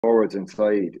forwards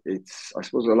inside, it's, I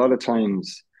suppose, a lot of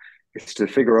times it's to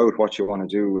figure out what you want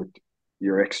to do with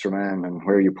your extra man and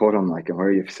where you put him, like, and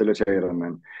where you facilitate him,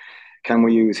 and can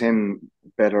we use him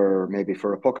better maybe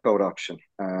for a puck out option,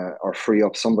 or free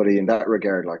up somebody in that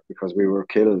regard, like, because we were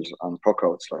killed on puck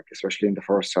outs, like, especially in the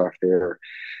first half there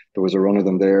was a run of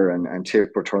them there, and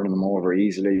Tip were turning them over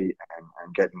easily,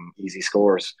 and getting easy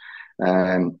scores.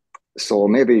 Um, so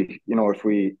maybe,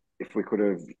 if we could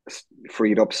have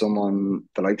freed up someone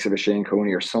the likes of a Shane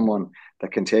Cooney, or someone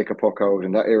that can take a puck out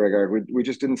in that regard, we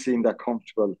just didn't seem that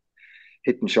comfortable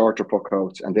hitting shorter puck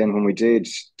outs. And then when we did,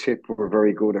 Tip were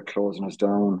very good at closing us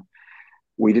down.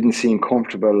 We didn't seem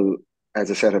comfortable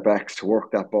as a set of backs to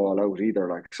work that ball out either.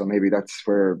 Like, so maybe that's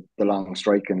where the long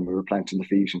striking, we were planting the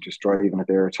feet and just driving it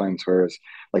there at times. Whereas,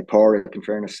 like, Porrick, in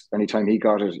fairness, anytime he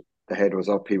got it, the head was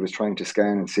up. He was trying to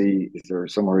scan and see, is there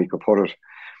somewhere he could put it.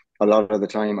 A lot of the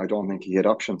time, I don't think he had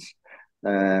options.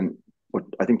 Um, but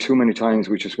I think too many times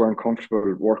we just weren't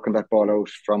comfortable working that ball out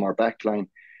from our back line,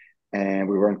 and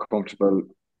we weren't comfortable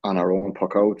on our own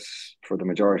puck outs for the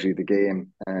majority of the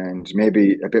game. And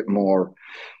maybe a bit more,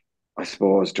 I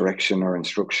suppose, direction or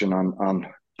instruction on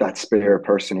that spare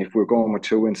person. If we're going with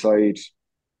two inside,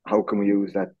 how can we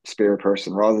use that spare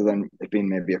person rather than it being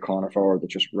maybe a corner forward that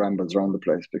just rambles around the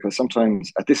place? Because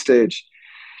sometimes at this stage,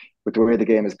 with the way the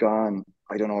game is gone,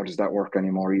 I don't know, does that work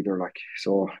anymore either? Like,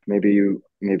 so maybe you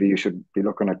should be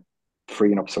looking at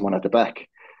freeing up someone at the back,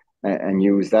 and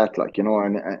use that, like,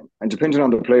 and depending on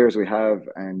the players we have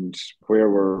and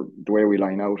the way we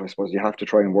line out, I suppose you have to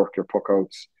try and work your puck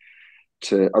outs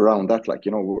to around that. Like,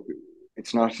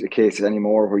 it's not a case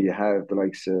anymore where you have the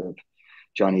likes of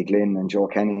Johnny Glynn and Joe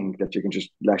Kenning that you can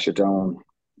just lash it down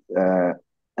uh,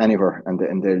 anywhere,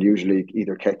 and they'll usually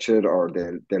either catch it or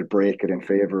they'll break it in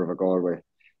favour of a Galway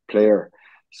player.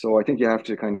 So I think you have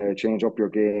to kind of change up your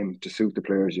game to suit the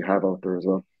players you have out there as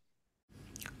well.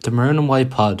 The Maroon White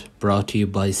Pod brought to you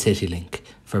by CityLink.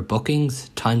 For bookings,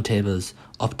 timetables,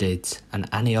 updates and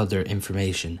any other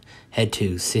information, head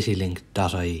to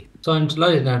citylink.ie. So I'm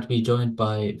delighted now to be joined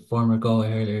by former Galway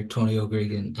hurler Tony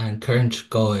O'Gregan and current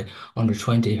Galway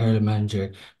under-20 hurling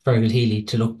manager Fergal Healy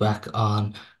to look back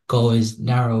on Galway's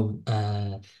narrow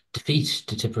defeat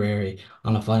to Tipperary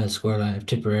on a final scoreline of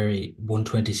Tipperary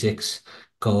 126,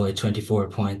 Galway 24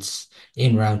 points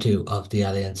in round two of the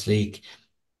Alliance League.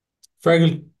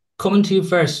 Fergal, coming to you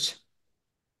first,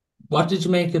 what did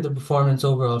you make of the performance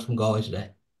overall from Galway today?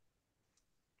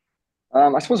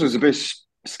 I suppose it was a bit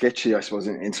sketchy, I suppose,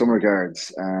 in some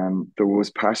regards. There was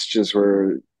passages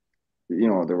where, they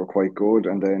were quite good,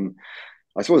 and then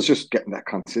I suppose just getting that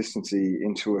consistency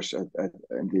into it at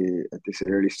this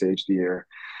early stage of the year.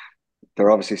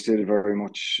 They're obviously still very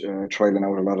much trialing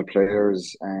out a lot of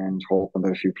players and hoping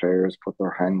that a few players put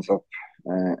their hands up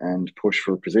and push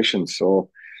for positions. So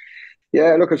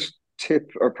yeah, look, at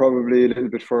Tip are probably a little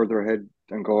bit further ahead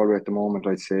than Galway at the moment,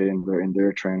 I'd say, in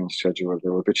their training schedule. They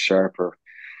were a bit sharper.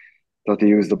 Thought they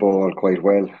used the ball quite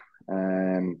well,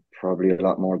 probably a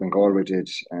lot more than Galway did.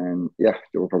 And yeah,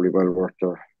 they were probably well worth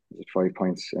their 5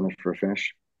 points in it for a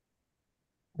finish.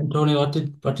 And Tony, what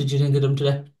did you think of them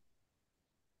today?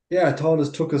 Yeah, I thought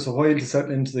it took us a while to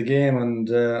settle into the game, and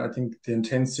I think the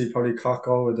intensity probably caught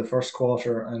out with the first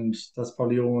quarter, and that's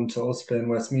probably owing to us playing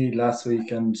Westmeath last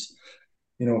week, and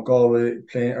Galway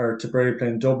playing or Tipperary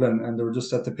playing Dublin, and they were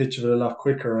just at the pitch of it a lot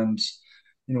quicker, and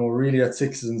really at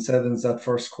sixes and sevens that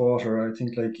first quarter. I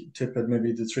think like Tip had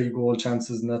maybe the three goal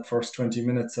chances in that first 20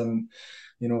 minutes, and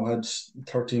had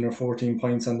 13 or 14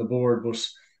 points on the board, but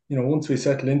once we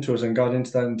settled into it and got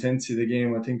into that intensity of the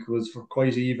game, I think it was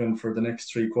quite even for the next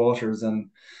three quarters. And,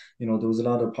 there was a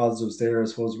lot of positives there. I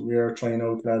suppose we are trying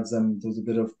out lads, and there was a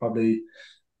bit of probably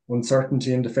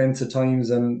uncertainty in defence at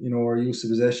times. And, our use of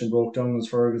possession broke down, as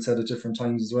Fergal said, at different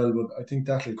times as well. But I think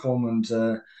that'll come. And,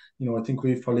 I think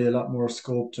we've probably a lot more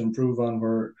scope to improve on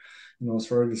where, as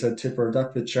Fergal said, Tipper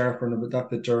that bit sharper and a bit that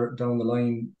bit down the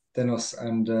line than us.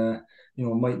 And,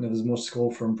 mightn't have as much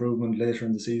scope for improvement later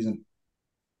in the season.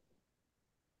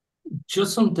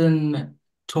 Just something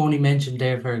Tony mentioned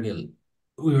there, Fergal.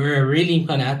 We were really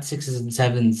kind of at sixes and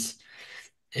sevens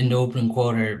in the opening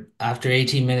quarter. After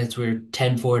 18 minutes, we were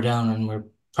 10-4 down, and we're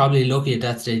probably lucky at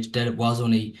that stage that it was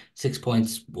only 6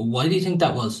 points. Why do you think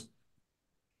that was?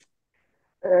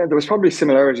 There was probably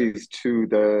similarities to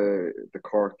the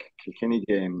Cork Kilkenny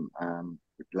game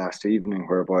last evening,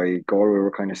 whereby Galway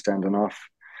were kind of standing off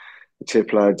the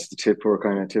Tip lads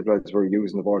were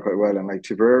using the ball quite well, and like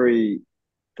Tipperary,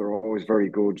 they're always very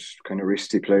good, kind of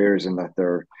risky players in that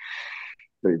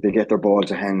they get their ball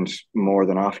to hand more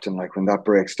than often. Like when that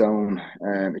breaks down,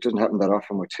 it doesn't happen that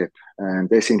often with Tip, and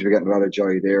they seem to be getting a lot of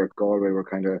joy there. Galway were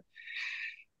kind of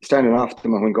standing off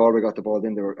them, and when Galway got the ball,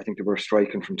 then I think they were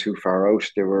striking from too far out.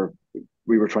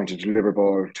 We were trying to deliver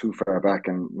ball too far back,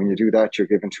 and when you do that, you're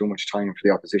giving too much time for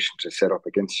the opposition to set up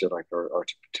against you, like or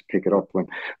to pick it up.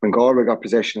 When Galway got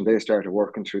possession and they started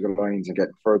working through the lines and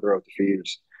getting further out the field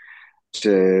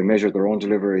to measure their own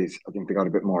deliveries, I think they got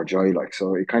a bit more joy. Like,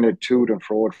 so it kind of toed and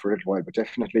froed for a little while, but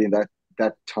definitely in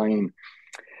that time,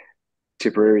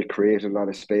 Tipperary created a lot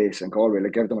of space, and Galway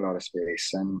gave them a lot of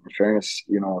space. And in fairness,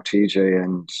 TJ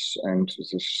and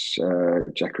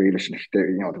Jack Grealish,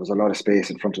 there was a lot of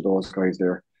space in front of those guys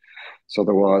there. So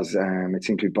there was, it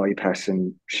seemed to be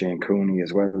bypassing Shane Cooney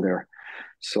as well there.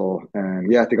 So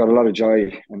they got a lot of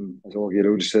joy, and as Ogie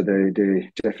alluded to,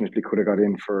 they definitely could have got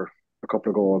in for a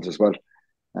couple of goals as well.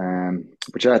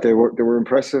 But yeah, they were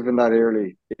impressive in that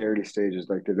early stages.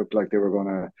 Like, they looked like they were going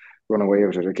to run away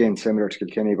with it again, similar to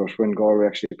Kilkenny. But when Galway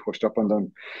actually pushed up on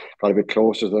them, got a bit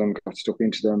closer to them, got stuck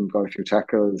into them, got a few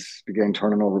tackles, began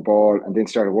turning over ball, and then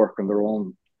started working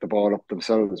the ball up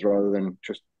themselves rather than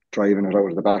just driving it out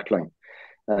of the back line.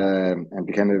 And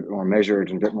became a bit more measured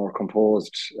and a bit more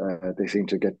composed. They seemed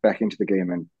to get back into the game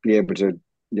and be able to,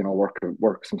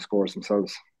 work some scores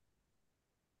themselves.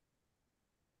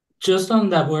 Just on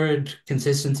that word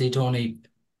consistency, Tony,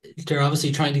 they're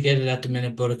obviously trying to get it at the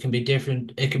minute, but it can be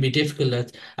different. It can be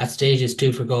difficult at stages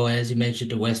too for Galway, as you mentioned,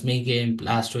 the Westmeath game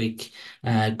last week,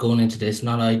 going into this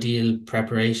not ideal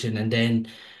preparation, and then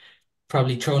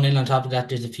probably thrown in on top of that,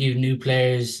 there's a few new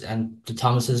players, and the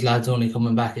Thomas's lads only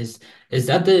coming back. Is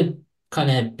that the kind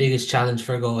of biggest challenge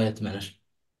for Galway at the minute?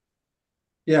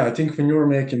 Yeah, I think when you're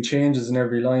making changes in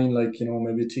every line, like,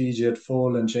 maybe TJ at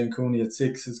full and Shane Cooney at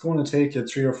six, it's going to take you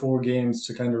 3 or 4 games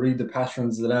to kind of read the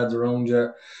patterns of the lads around you.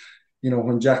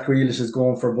 When Jack Grealish is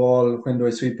going for a ball, when do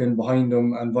I sweep in behind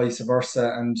him, and vice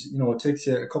versa. And, it takes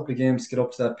you a couple of games to get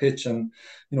up to that pitch. And,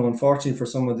 unfortunately for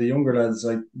some of the younger lads,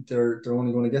 like, they're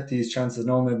only going to get these chances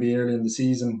now, maybe early in the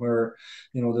season, where,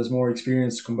 there's more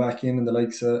experience to come back in the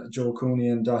likes of Joe Cooney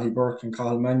and Dahi Burke and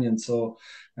Cathal Mannion. So,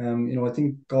 I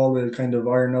think Galway will kind of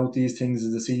iron out these things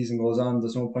as the season goes on.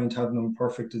 There's no point having them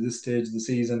perfect at this stage of the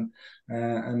season.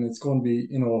 And it's going to be,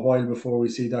 a while before we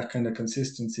see that kind of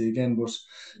consistency again. But,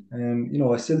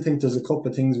 I still think there's a couple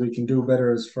of things we can do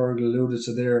better, as Fergal alluded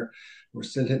to there. We're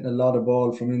still hitting a lot of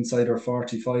ball from inside our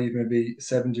 45, maybe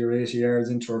 70 or 80 yards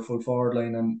into our full forward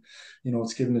line. And,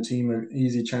 it's giving the team an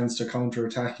easy chance to counter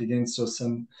attack against us.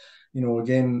 And,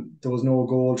 again, there was no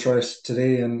goal threat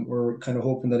today, and we're kind of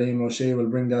hoping that Eamon O'Shea will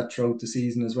bring that throughout the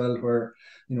season as well, where,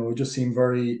 we just seem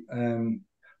very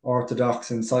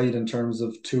orthodox inside in terms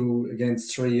of 2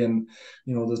 against 3, and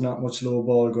there's not much low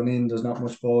ball going in, there's not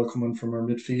much ball coming from our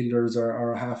midfielders or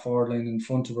our half forward line in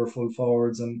front of our full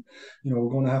forwards. And we're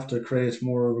going to have to create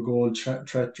more of a goal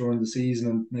threat during the season,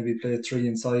 and maybe play 3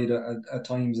 inside at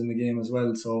times in the game as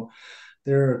well. So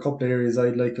there are a couple of areas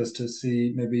I'd like us to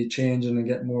see maybe changing and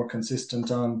get more consistent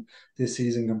on this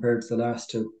season compared to the last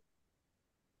 2.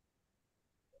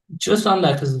 Just on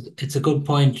that, because it's a good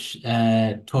point,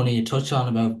 Tony, you touched on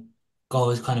about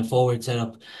Galway's kind of forward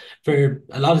setup. For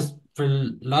a lot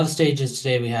of stages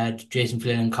today, we had Jason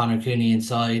Flynn and Conor Cooney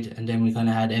inside, and then we kind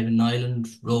of had Evan Nyland,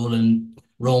 Roman,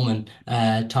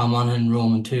 Tom Monaghan,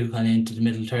 Roman too, kind of into the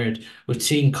middle third. We've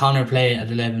seen Conor play at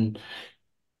 11.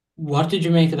 What did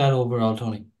you make of that overall,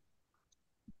 Tony?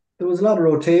 There was a lot of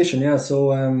rotation, yeah.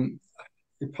 So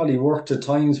it probably worked at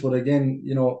times, but again,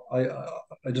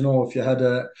 I don't know if you had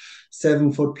a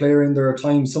 7 foot player in there at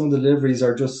times. Some of the deliveries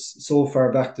are just so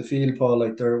far back the field, Paul.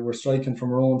 Like, we're striking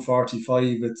from our own 45.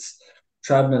 It's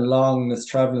traveling long and it's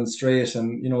traveling straight,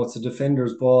 and it's a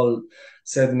defender's ball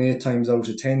 7, 8 times out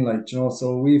of 10. Like,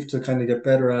 so we have to kind of get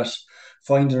better at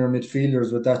finding our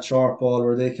midfielders with that sharp ball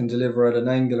where they can deliver at an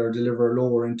angle or deliver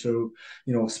lower into,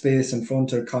 space in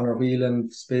front of Conor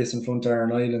Whelan, space in front of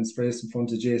Aaron Island, space in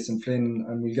front of Jason Flynn,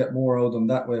 and we'll get more out of them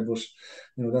that way. But,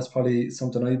 that's probably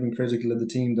something I've been critical of the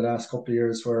team the last couple of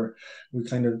years, where we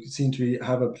kind of seem to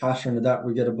have a pattern of that.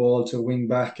 We get a ball to a wing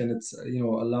back, and it's, a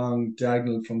long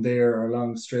diagonal from there, or a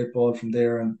long straight ball from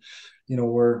there. And,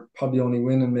 we're probably only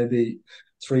winning maybe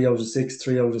 3 out of 6,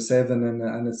 3 out of 7,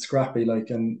 and it's scrappy. Like,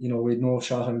 and we had no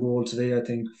shot on goal today, I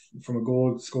think, from a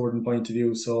goal scoring point of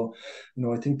view. So,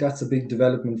 I think that's a big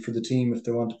development for the team if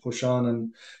they want to push on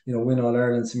and win All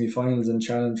Ireland semi-finals and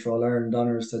challenge for All Ireland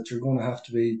honours. That you're going to have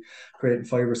to be creating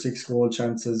 5 or 6 goal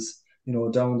chances,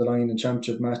 down the line in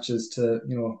championship matches to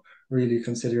really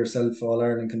consider yourself All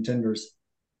Ireland contenders.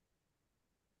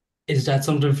 Is that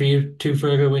something for you too,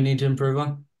 further we need to improve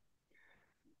on?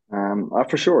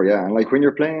 For sure, yeah. And like, when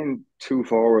you're playing 2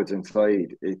 forwards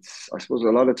inside, I suppose a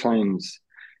lot of times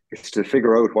it's to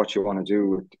figure out what you want to do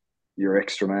with your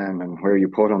extra man and where you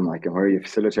put him, like, and where you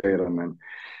facilitate him. And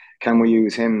can we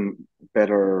use him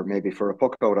better maybe for a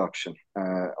puck out option,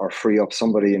 or free up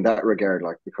somebody in that regard,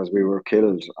 like, because we were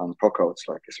killed on puck outs,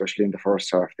 like especially in the first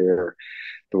half there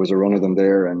was a run of them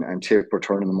there, and Tip were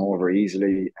turning them over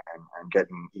easily and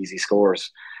getting easy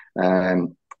scores.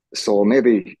 So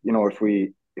maybe,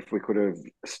 if we could have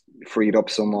freed up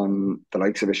someone the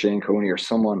likes of a Shane Cooney or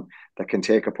someone that can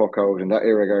take a puck out in that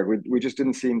regard, we just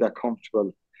didn't seem that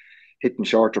comfortable hitting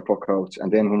shorter puck outs.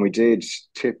 And then when we did,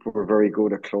 Tip were very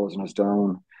good at closing us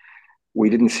down. We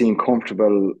didn't seem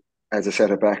comfortable as a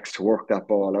set of backs to work that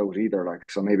ball out either. Like,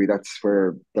 so maybe that's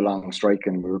where the long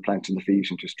striking, we were planting the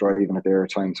feet and just driving it there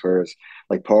at times. Whereas,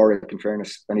 like Pádraig, in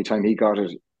fairness, anytime he got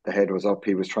it, the head was up.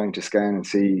 He was trying to scan and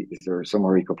see, is there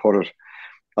somewhere he could put it.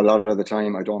 A lot of the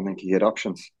time, I don't think he had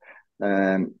options.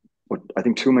 But I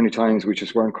think too many times we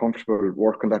just weren't comfortable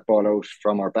working that ball out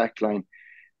from our back line,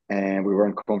 and we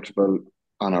weren't comfortable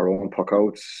on our own puck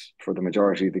outs for the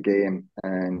majority of the game.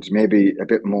 And maybe a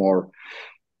bit more,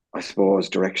 I suppose,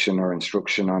 direction or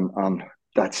instruction on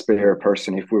that spare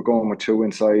person. If we're going with two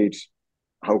inside,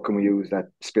 how can we use that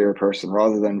spare person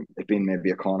rather than it being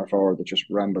maybe a corner forward that just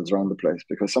rambles around the place?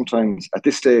 Because sometimes at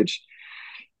this stage,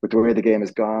 with the way the game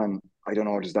is gone, I don't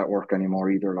know, does that work anymore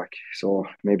either? Like, so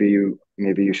maybe you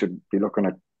should be looking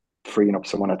at freeing up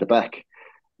someone at the back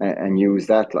and use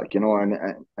that, like,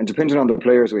 and depending on the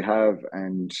players we have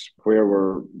and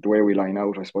the way we line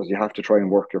out, I suppose you have to try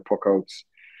and work your puck outs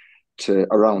to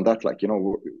around that. Like,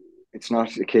 it's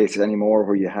not a case anymore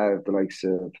where you have the likes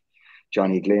of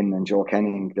Johnny Glynn and Joe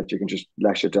Kenning that you can just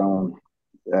lash it down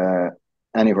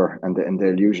anywhere, and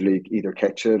they'll usually either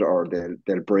catch it or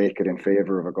they'll break it in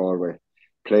favour of a Galway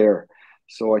player.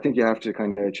 So I think you have to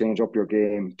kind of change up your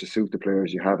game to suit the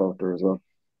players you have out there as well.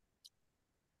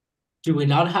 Do we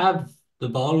not have the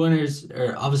ball winners?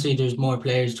 Or obviously, there's more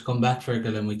players to come back,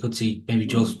 Fergal, and we could see maybe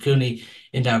Joseph Cooney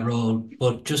in that role.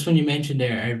 But just when you mentioned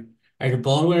there, are the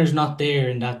ball winners not there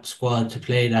in that squad to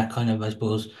play that kind of, I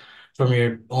suppose, from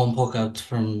your own puck out,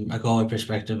 from a Galway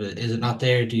perspective? Is it not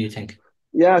there, do you think?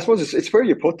 Yeah, I suppose it's where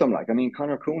you put them. Like, I mean,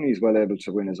 Conor Cooney is well able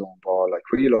to win his own ball. Like,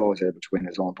 Creelo is able to win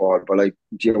his own ball. But, like,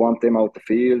 do you want them out the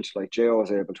field? Like, Jo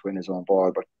is able to win his own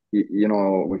ball. But,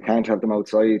 we can't have them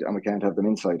outside and we can't have them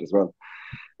inside as well.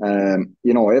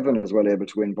 Evan is well able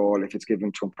to win ball if it's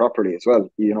given to him properly as well.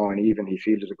 And even he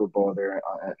fielded a good ball there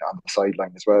on the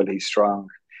sideline as well. He's strong.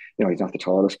 He's not the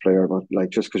tallest player, but,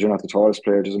 like, just because you're not the tallest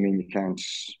player doesn't mean you can't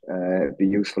be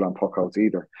useful on puck outs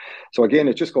either. So again,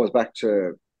 it just goes back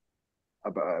to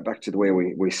the way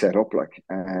we set up, like,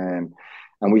 and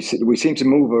we seem to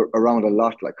move around a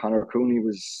lot. Like, Conor Cooney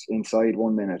was inside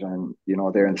 1 minute, and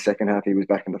there in the second half he was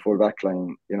back in the full back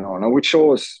line. Now, which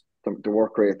shows the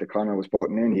work rate that Conor was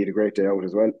putting in. He had a great day out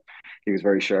as well. He was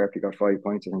very sharp. He got 5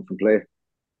 points, I think, from play.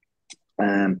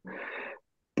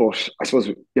 But I suppose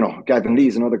Gavin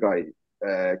Lee's another guy.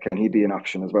 Can he be an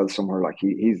option as well somewhere? Like,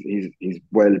 he's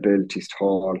well built. He's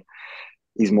tall.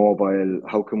 He's mobile.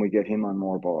 How can we get him on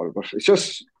more ball? But it's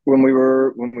just when we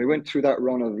went through that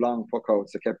run of long puck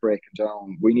outs that kept breaking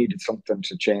down, we needed something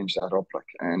to change that up. Like,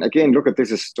 and again, look at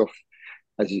this is stuff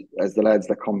as the lads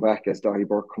that come back, as Dahi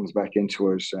Burke comes back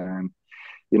into it.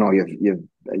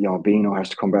 Bino has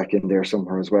to come back in there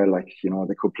somewhere as well. Like,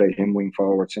 they could play him wing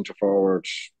forward, centre forward,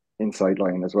 inside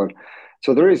line as well.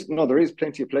 So there is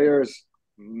plenty of players.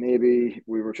 Maybe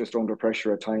we were just under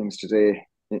pressure at times today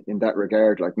in that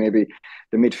regard. Like, maybe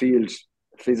the midfield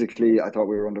physically, I thought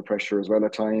we were under pressure as well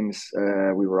at times.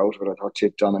 We were out of it. I thought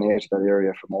Tip dominated that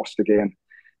area for most of the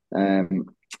game.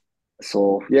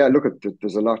 So yeah, look,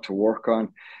 there's a lot to work on.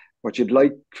 What you'd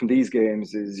like from these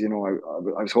games is, I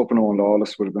was hoping Owen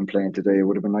Lawless would have been playing today. It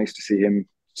would have been nice to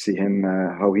see him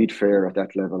how he'd fare at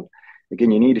that level. Again,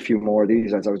 you need a few more of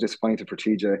these. As I was disappointed for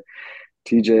TJ,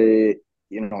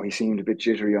 he seemed a bit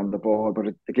jittery on the ball, but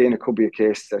again, it could be a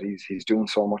case that he's doing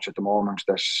so much at the moment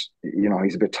that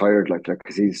he's a bit tired, like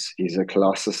because he's a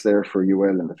colossus there for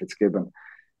UL and the Fitzgibbon.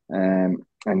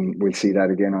 And we'll see that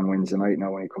again on Wednesday night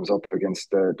now when he comes up against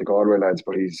the Galway lads.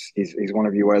 But he's one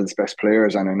of UL's best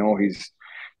players, and I know he's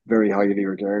very highly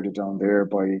regarded down there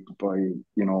by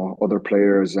other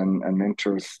players and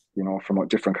mentors from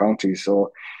different counties.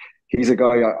 So he's a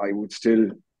guy I would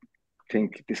still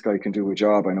think this guy can do a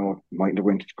job. I know it mightn't have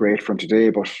went great from today,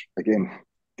 but again,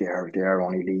 they are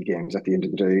only league games at the end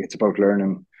of the day. It's about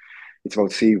learning. It's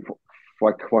about see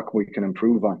what we can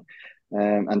improve on.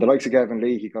 And the likes of Gavin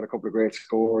Lee, he got a couple of great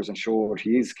scores and showed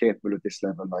he is capable at this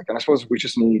level. Like, and I suppose we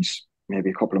just need maybe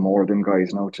a couple of more of them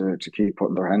guys now to keep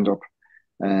putting their hand up.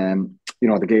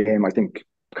 The game, I think,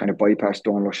 kind of bypassed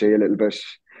Don Lachey a little bit.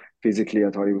 Physically, I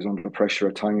thought he was under pressure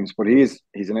at times, but he's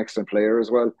an excellent player as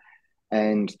well.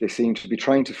 and they seem to be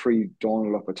trying to free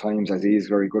Donald up at times as he is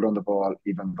very good on the ball,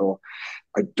 even though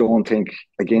I don't think,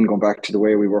 again, going back to the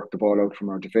way we worked the ball out from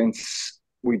our defence,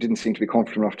 we didn't seem to be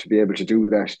comfortable enough to be able to do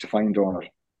that to find Donald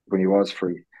when he was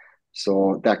free.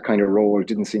 So that kind of role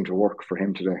didn't seem to work for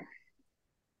him today.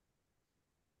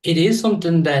 It is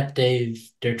something that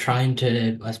they're trying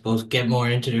to, I suppose, get more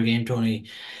into their game, Tony.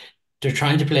 They're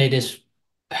trying to play this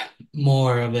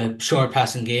more of a short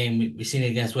passing game. We've seen it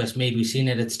against Westmeath. We've seen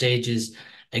it at stages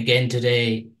again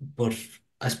today. But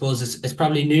I suppose it's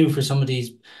probably new for some of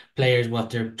these players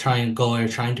what they're trying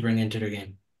to bring into their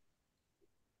game.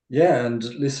 Yeah, and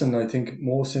listen, I think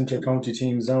most inter-county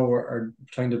teams now are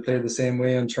trying to play the same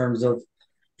way in terms of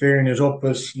varying it up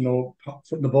with,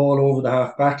 putting the ball over the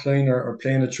half back line, or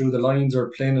playing it through the lines,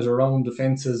 or playing it around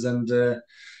defences. And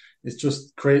it's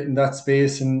just creating that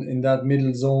space in that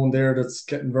middle zone there that's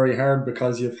getting very hard,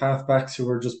 because you have half backs who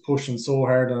are just pushing so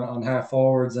hard on half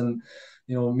forwards, and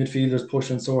midfielders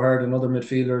pushing so hard on other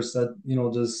midfielders that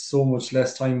there's so much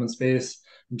less time and space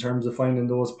in terms of finding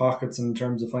those pockets, and in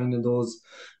terms of finding those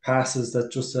passes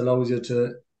that just allows you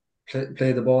to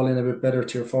play the ball in a bit better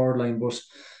to your forward line. But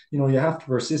you have to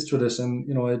persist with it, and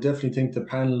I definitely think the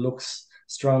panel looks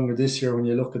stronger this year when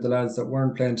you look at the lads that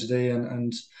weren't playing today,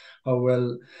 and how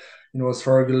well, as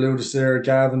Fergal alluded to there,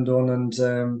 Gavin done,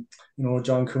 and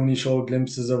John Cooney showed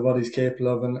glimpses of what he's capable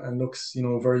of, and looks,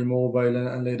 very mobile,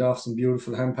 and laid off some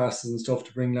beautiful hand passes and stuff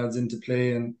to bring lads into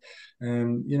play. And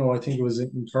I think it was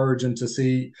encouraging to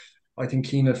see. I think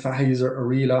Keenan Fahy is a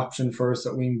real option for us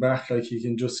at wing back. Like, he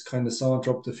can just kind of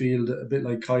saunter up the field a bit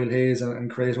like Kyle Hayes,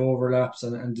 and create overlaps,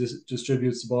 and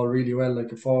distributes the ball really well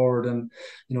like a forward, and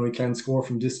he can score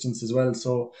from distance as well.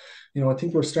 So I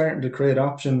think we're starting to create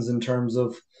options in terms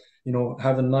of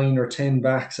having 9 or 10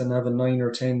 backs and having 9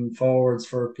 or 10 forwards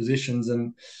for positions.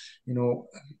 And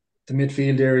the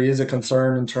midfield area is a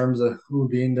concern in terms of who will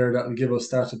be in there that will give us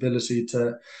that ability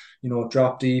to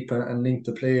drop deep and link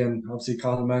the play. And obviously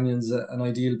Colin Mannion's an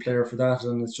ideal player for that,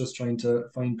 and it's just trying to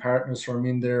find partners for him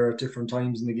in there at different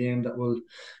times in the game that will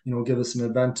give us an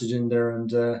advantage in there.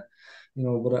 And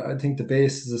but I think the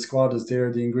base of the squad is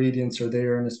there, the ingredients are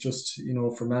there, and it's just,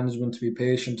 for management to be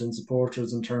patient, and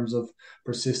supporters in terms of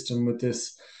persisting with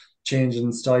this change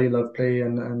in style of play,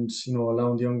 and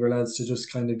allowing the younger lads to just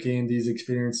kind of gain these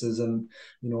experiences. And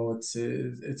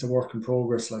it's a work in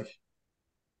progress, like.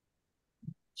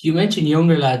 You mentioned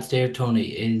younger lads there, Tony.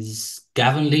 Is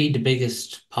Gavin Lee the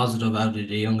biggest positive out of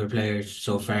the younger players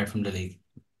so far from the league?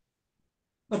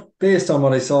 Based on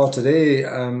what I saw today,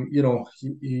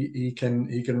 he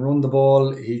can run the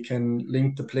ball, he can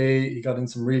link the play. He got in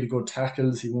some really good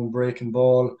tackles. He won't breaking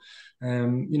ball.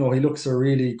 He looks a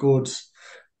really good,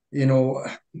 you know,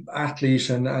 athlete,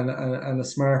 and a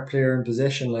smart player in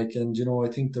possession. Like, and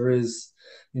I think there is,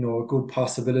 a good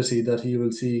possibility that he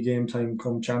will see game time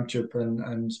come championship,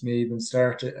 and may even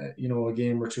start, a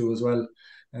game or two as well.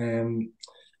 Um,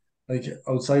 like,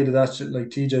 outside of that, like,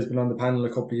 TJ's been on the panel a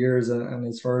couple of years, and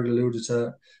as Fergal alluded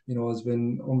to, has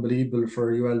been unbelievable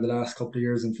for UL the last couple of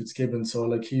years in Fitzgibbon. So,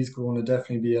 like, he's going to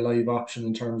definitely be a live option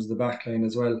in terms of the back line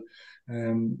as well.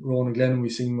 Ronan Glennon,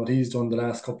 we've seen what he's done the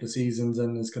last couple of seasons,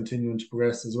 and is continuing to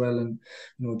progress as well.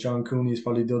 And John Cooney is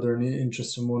probably the other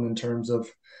interesting one in terms of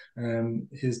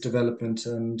his development.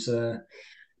 And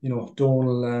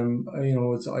Donal,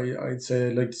 I'd say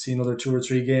I'd like to see another 2 or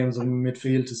 3 games of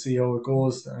midfield to see how it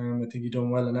goes. I think he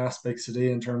done well in aspects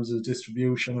today in terms of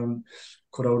distribution, and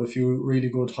cut out a few really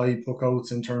good high puck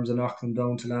outs in terms of knocking them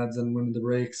down to lads and winning the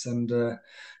breaks. And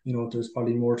there's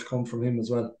probably more to come from him as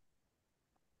well.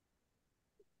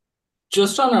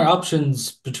 Just on our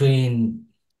options between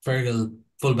Fergal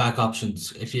fullback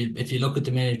options, if you look at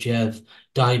the minute, you have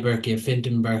Dai Burke, you have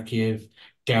Fintan Burke, you have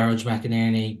Garage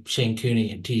McInerney, Shane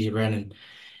Cooney, and TJ Brennan.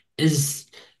 Is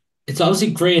It's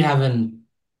obviously great having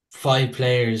 5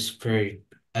 players for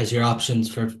as your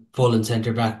options for full and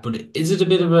centre back, but is it a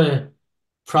bit of a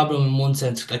problem in one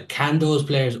sense? Like, can those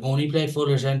players only play full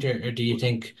or centre, or do you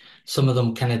think some of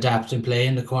them can adapt and play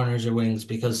in the corners or wings?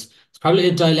 Because it's probably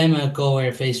a dilemma Galway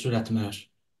are faced with at the minute.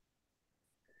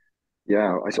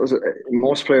 Yeah, I suppose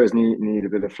most players need a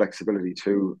bit of flexibility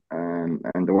too.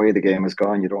 And the way the game has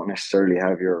gone, you don't necessarily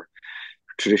have your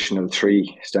traditional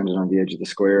three standing on the edge of the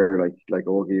square like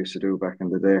Ogie used to do back in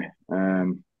the day.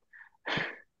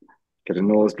 Get a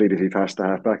nosebleed if he passed the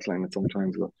half back line at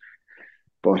sometimes.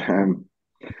 But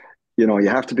you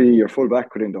have to be, your full back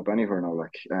could end up anywhere now.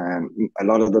 Like, a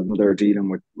lot of them, they're dealing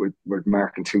with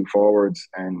marking 2 forwards,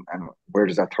 and where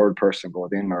does that third person go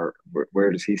in, or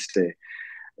where does he stay?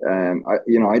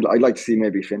 I'd like to see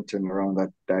maybe Fintan around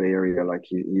that area. Like,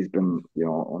 he's been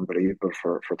unbelievable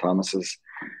for Thomas's.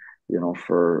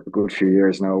 for a good few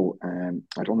years now.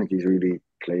 I don't think he's really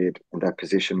played in that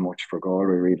position much for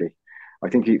Galway, really. I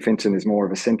think Fintan is more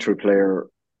of a central player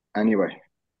anyway,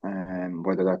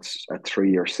 whether that's at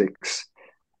 3 or 6.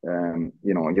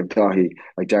 You've Dahi,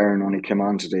 like Darren only came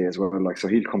on today as well, like so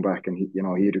he'll come back and he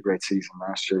had a great season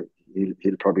last year.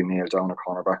 He'll probably nail down a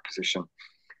cornerback position.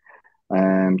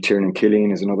 Tiernan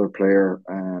Killeen is another player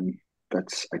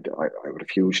that's I would have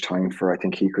huge time for. I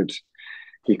think he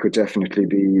could definitely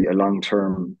be a long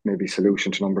term maybe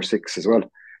solution to number 6 as well.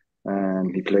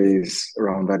 He plays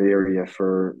around that area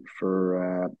for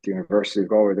the University of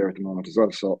Galway there at the moment as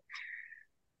well. So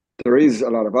there is a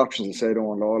lot of options. I say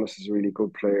Owen Lawless is a really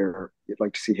good player. You'd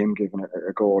like to see him given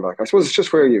a go. Like I suppose it's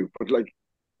just where but like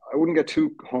I wouldn't get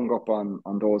too hung up on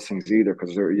those things either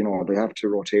because they have to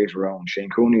rotate around. Shane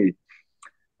Cooney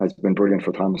has been brilliant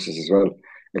for Thomas's as well.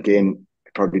 Again,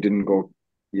 it probably didn't go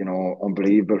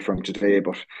unbelievable from today,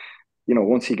 but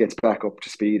once he gets back up to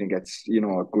speed and gets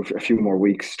a few more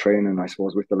weeks training, I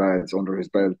suppose, with the lads under his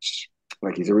belt,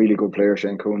 like he's a really good player.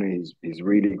 Shane Cooney, he's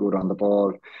really good on the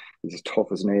ball. He's as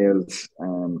tough as nails.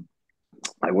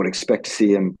 I would expect to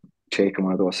see him taking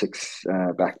one of those 6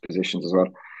 back positions as well.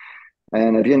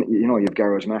 And at the end, you've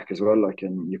Garage Mack as well. Like,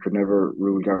 and you could never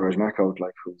rule Garage Mack out.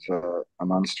 Like, who's a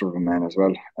monster of a man as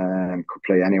well. Could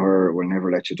play anywhere. Will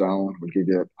never let you down. Will give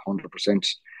you 100%.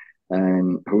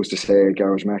 And who's to say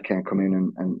Garage Mack can't come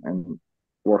in and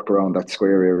work around that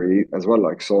square area as well?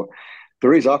 Like, so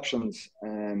there is options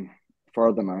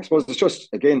for them. And I suppose it's just,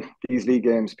 again, these league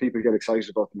games, people get excited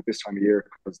about them at this time of year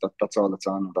because that's all that's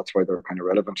on. And that's why they're kind of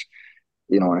relevant.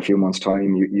 In a few months'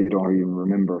 time, you don't even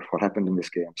remember what happened in this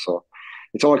game. So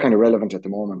it's all kind of relevant at the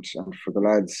moment. And for the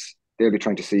lads, they'll be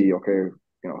trying to see, okay,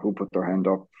 who put their hand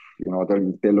up.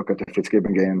 They'll look at the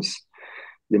Fitzgibbon games,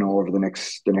 over the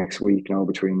next week now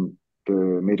between the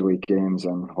midweek games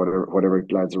and whatever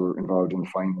lads are involved in the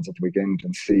finals at the weekend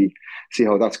and see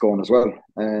how that's going as well.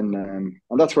 And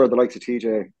that's where the likes of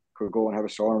TJ could go and have a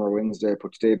stormer Wednesday,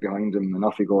 put today behind him, and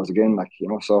off he goes again.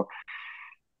 So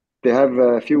they have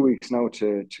a few weeks now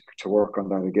to work on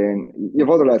that again. You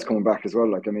have other lads coming back as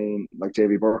well. Like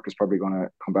Davy Burke is probably going to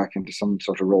come back into some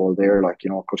sort of role there.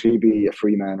 Could he be a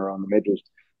free man around the middle,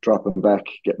 dropping back,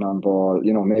 getting on ball?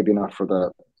 Maybe not for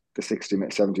the 60,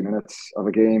 70 minutes of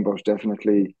a game, but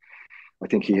definitely I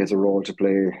think he has a role to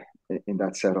play in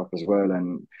that setup as well.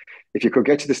 And if you could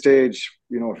get to the stage,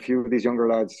 a few of these younger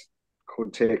lads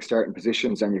could take starting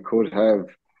positions and you could have,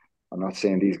 I'm not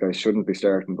saying these guys shouldn't be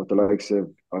starting, but the likes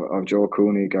of Joe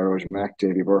Cooney, Garage Mack,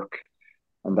 Davy Burke,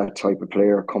 and that type of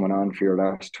player coming on for your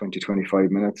last 20,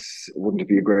 25 minutes, wouldn't it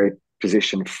be a great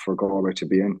position for Galway to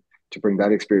be in, to bring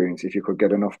that experience? If you could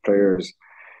get enough players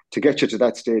to get you to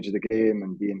that stage of the game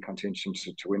and be in contention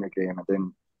to win a game, and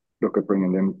then look at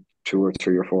bringing them 2 or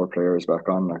 3 or 4 players back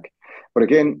on. But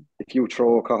again, if you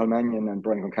throw Cathal Mannion and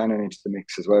Brian Concannon into the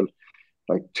mix as well,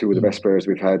 like 2 of the best players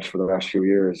we've had for the last few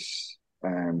years,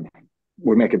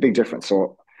 would make a big difference.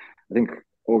 So I think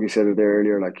Ogie said it there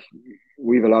earlier, like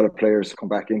we have a lot of players come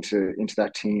back into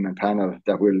that team and panel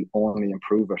that will only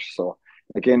improve it. So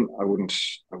again, I wouldn't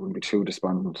be too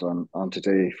despondent on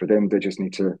today. For them, they just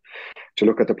need to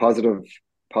look at the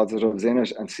positives in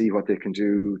it and see what they can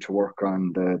do to work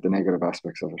on the negative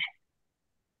aspects of it.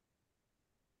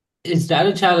 Is that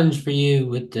a challenge for you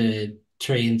with the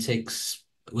 3 and 6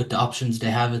 with the options they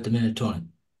have at the minute, Tony?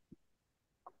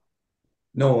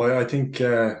 No, I think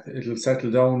it'll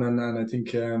settle down and I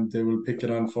think they will pick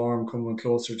it on form coming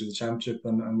closer to the championship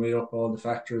and weigh up all the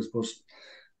factors. But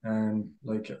I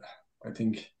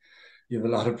think you have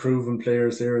a lot of proven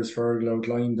players there as Fergal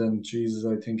outlined, and Jesus,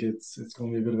 I think it's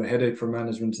going to be a bit of a headache for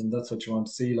management, and that's what you want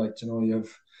to see. You have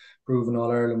proven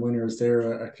All Ireland winners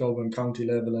there at club and county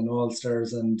level and All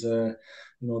Stars, and they're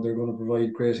going to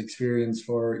provide great experience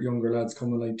for younger lads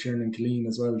coming like Tiernan Killeen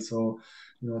as well. So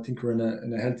I think we're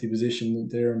in a healthy position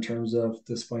there in terms of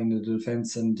the spine of the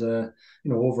defence, and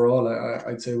overall,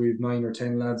 I'd say we have 9 or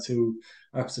 10 lads who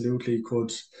absolutely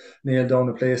could nail down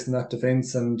a place in that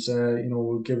defence, and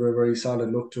will give a very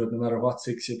solid look to it, no matter what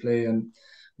 6 you play. And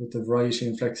with the variety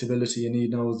and flexibility you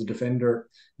need now as a defender,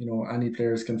 any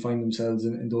players can find themselves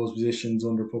in those positions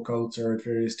under puckouts or at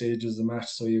various stages of the match.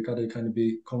 So you've got to kind of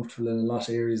be comfortable in a lot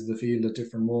of areas of the field at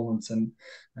different moments. And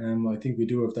I think we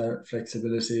do have that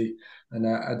flexibility and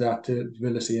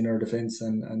adaptability in our defence,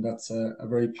 and that's a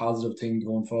very positive thing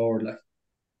going forward.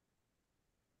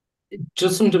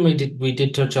 Just something we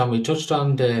did touch on. We touched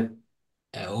on the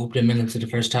opening minutes of the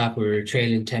first half. We were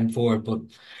trailing 10-4, but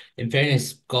in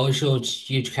fairness, Galway showed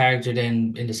huge character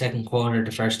then in the second quarter,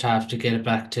 the first half, to get it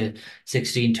back to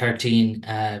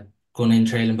 16-13, going in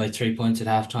trailing by 3 points at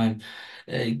half time.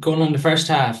 Going on the first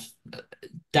half,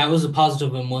 that was a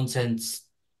positive in one sense,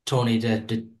 Tony, that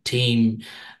the team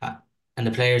uh, and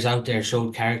the players out there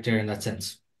showed character in that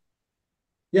sense.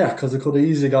 Yeah, because it could have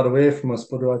easily got away from us,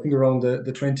 but I think around the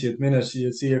 20th minute,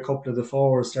 you see a couple of the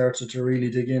forwards started to really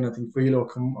dig in. I think Frelo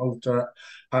come out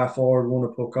half forward, won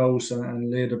a puck out, and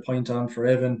laid a point on for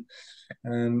Evan.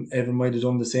 Evan might have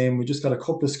done the same. We just got a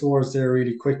couple of scores there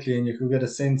really quickly, and you could get a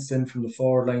sense then from the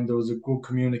forward line there was a good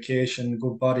communication,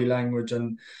 good body language,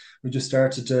 and we just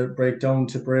started to break down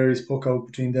Tipperary's puck out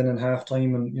between then and half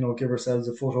time, and give ourselves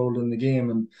a foothold in the game.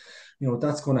 And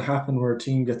that's going to happen where a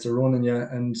team gets a run in you.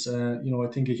 And I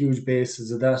think a huge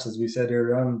basis of that, as we said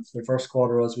earlier on, the first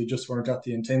quarter was we just weren't at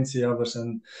the intensity of it.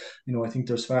 And I think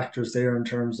there's factors there in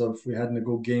terms of we hadn't a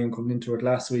good game coming into it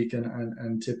last week,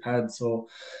 and Tip had. So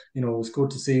it was good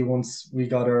to see once we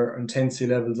got our intensity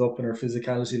levels up and our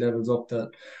physicality levels up that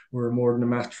we were more than a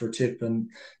match for Tip, and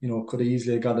could have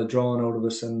easily got a drawn out of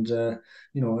it. And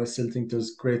I still think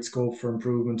there's great scope for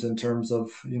improvement in terms of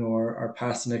our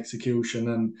passing execution,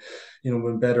 and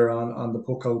been better on the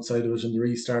puck out side of it and the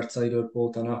restart side of it,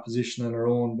 both on opposition and our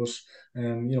own. But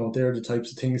they're the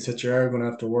types of things that you are going to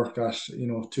have to work at,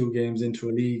 2 games into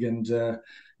a league. And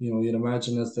you'd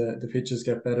imagine as the pitches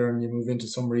get better and you move into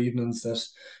summer evenings that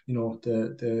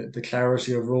the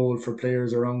clarity of role for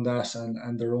players around that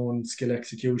and their own skill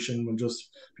execution will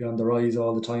just be on the rise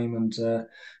all the time. And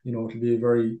it'll be a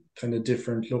very kind of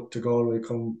different look to Galway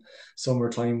come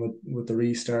summertime with the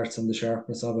restarts and the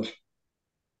sharpness of it.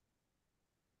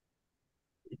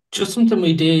 Just something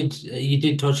you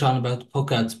did touch on about the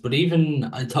puck outs, but even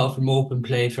I thought from open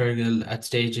play, Fergal at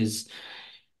stages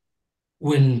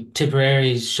when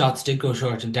Tipperary's shots did go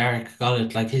short and Derek got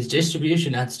it, like his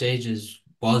distribution at stages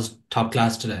was top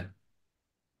class today.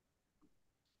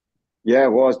 Yeah,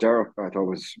 it was Derek. I thought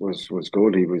was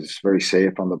good. He was very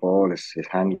safe on the ball. His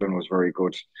handling was very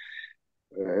good.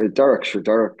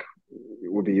 Derek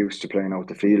would be used to playing out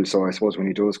the field. So I suppose when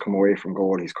he does come away from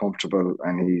goal, he's comfortable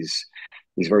and he's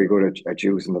very good at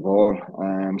using the ball.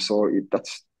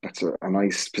 That's a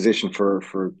nice position for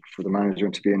the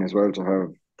management to be in as well, to have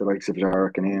the likes of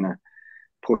Derek and Aina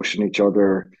pushing each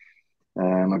other.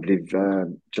 I believe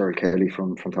Gerald Kelly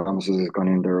from Thomas's has gone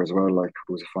in there as well, like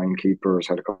who's a fine keeper, has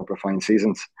had a couple of fine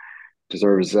seasons,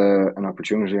 deserves an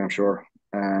opportunity, I'm sure.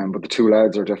 But the two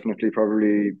lads are definitely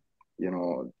probably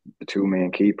the two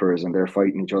main keepers, and they're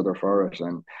fighting each other for it,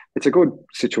 and it's a good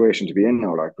situation to be in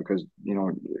now, like because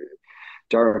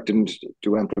Derek didn't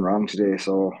do anything wrong today,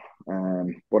 so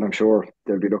but I'm sure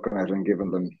they'll be looking at it and giving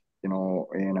them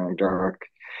Ian and Derek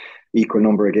equal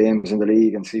number of games in the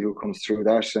league and see who comes through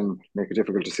that and make a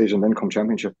difficult decision then come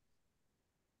championship.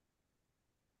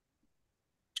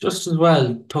 Just as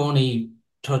well, Tony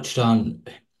touched on,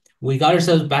 we got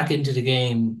ourselves back into the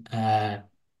game at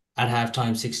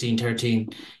halftime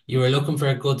 16-13. You were looking for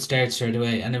a good start straight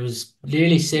away, and it was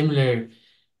nearly similar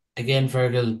again,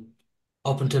 Fergal,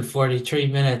 up until 43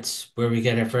 minutes where we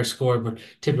get our first score, but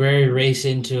Tipperary race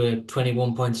into a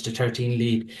 21 points to 13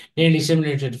 lead. Nearly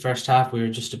similar to the first half, we were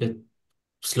just a bit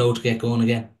slow to get going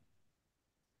again.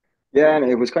 Yeah, and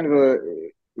it was kind of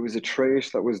it was a trait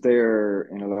that was there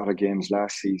in a lot of games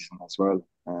last season as well.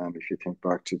 If you think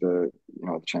back to the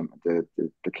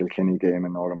Kilkenny game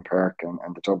in Northern Park and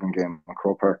the Dublin game in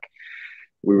Croke Park,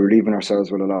 we were leaving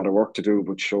ourselves with a lot of work to do,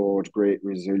 but showed great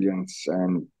resilience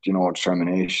and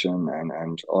determination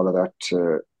and all of that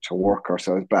to work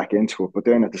ourselves back into it. But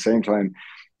then at the same time,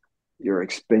 you're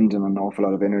expending an awful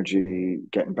lot of energy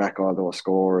getting back all those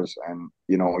scores, and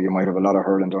you might have a lot of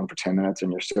hurling done for 10 minutes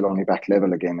and you're still only back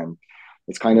level again. And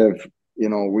it's kind of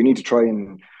we need to try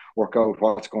and work out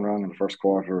what's going wrong in the first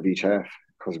quarter of each half,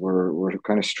 because we're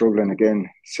kind of struggling again,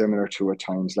 similar to at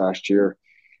times last year.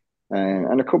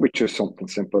 And it could be just something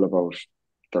simple about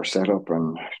their setup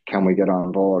and can we get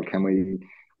on ball, can we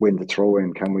win the throw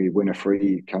in, can we win a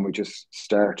free, can we just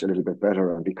start a little bit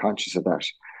better and be conscious of that.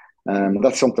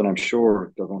 That's something I'm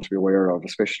sure they're going to be aware of,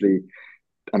 especially,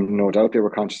 and no doubt they were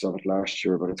conscious of it last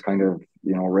year, but it's kind of,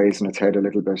 raising its head a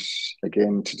little bit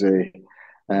again today.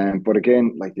 But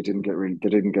again, like they didn't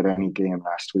get any game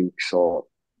last week. So,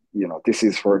 this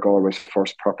is for Galway's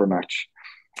first proper match.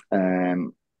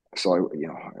 So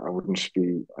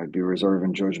I'd be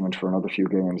reserving judgment for another few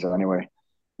games anyway.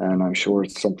 And I'm sure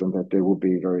it's something that they would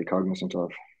be very cognizant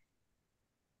of.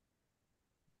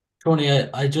 Tony,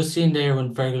 I just seen there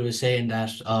when Fergal was saying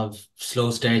that of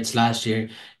slow starts last year,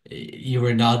 you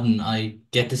were nodding. I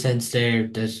get the sense there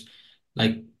that,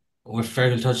 like, what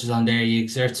Fergal touches on there, you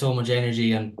exert so much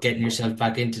energy on getting yourself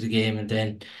back into the game, and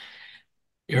then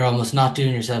you're almost not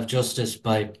doing yourself justice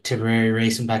by Tipperary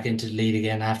racing back into the lead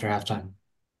again after halftime.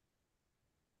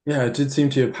 Yeah, it did seem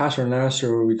to be a pattern last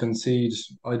year where we concede,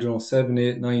 I don't know, 7,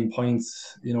 8, 9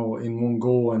 points, in one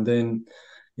go, and then,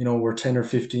 we're 10 or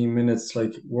 15 minutes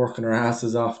like working our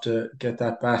asses off to get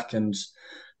that back. And,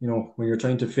 when you're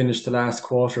trying to finish the last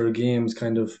quarter of games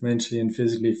kind of mentally and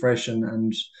physically fresh,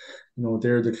 and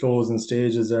they're the closing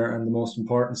stages there and the most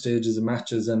important stages of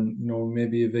matches, and,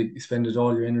 maybe you've expended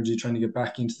all your energy trying to get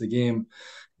back into the game,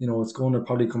 it's going to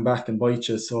probably come back and bite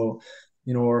you. So,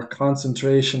 our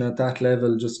concentration at that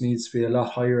level just needs to be a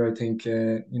lot higher, I think,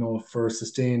 for a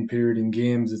sustained period in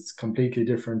games. It's completely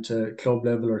different to club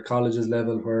level or colleges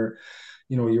level where,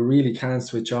 you really can't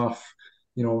switch off,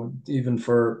 even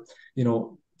for,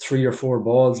 3 or 4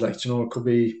 balls. Like, it could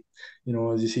be,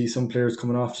 as you see some players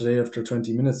coming off today after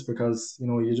 20 minutes because,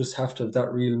 you just have to have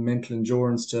that real mental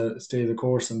endurance to stay the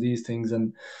course on these things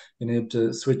and being able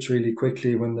to switch really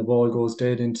quickly when the ball goes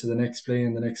dead into the next play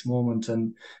in the next moment.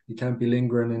 And you can't be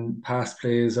lingering in past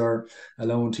plays or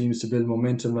allowing teams to build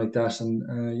momentum like that. And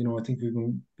I think we've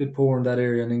been a bit poor in that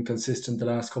area and inconsistent the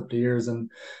last couple of years.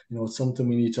 And it's something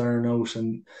we need to iron out.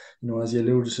 And as you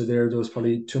alluded to there was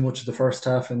probably too much of the first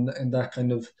half and that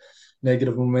kind of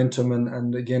negative momentum.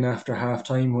 And again, after half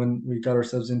time, when we got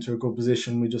ourselves into a good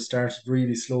position, we just started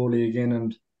really slowly again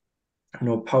and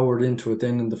powered into it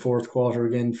then in the fourth quarter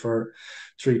again for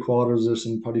 3 quarters or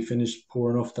and probably finished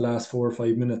poor enough the last 4 or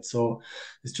 5 minutes. So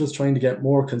it's just trying to get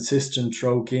more consistent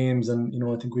throughout games. And,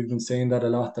 I think we've been saying that a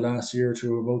lot the last year or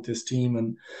two about this team.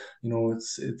 And,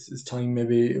 it's time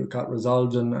maybe it got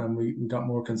resolved and we got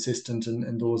more consistent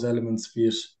in those elements, be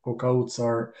it hook outs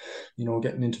or,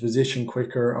 getting into position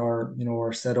quicker or,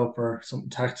 or set up or something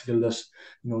tactical that,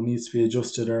 needs to be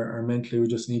adjusted or mentally we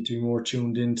just need to be more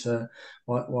tuned into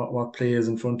what play is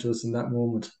in front of us in that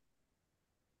moment.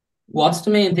 What's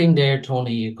the main thing there,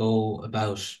 Tony, you go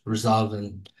about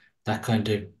resolving that kind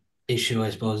of issue,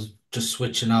 I suppose, just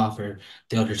switching off or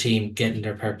the other team getting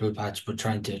their purple patch, but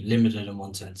trying to limit it in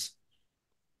one sense?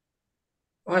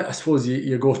 I suppose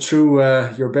you go through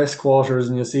your best quarters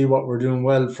and you see what we're doing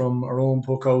well from our own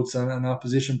puckouts and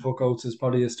opposition puckouts is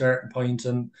probably a starting point,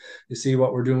 and you see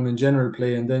what we're doing in general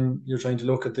play, and then you're trying to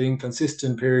look at the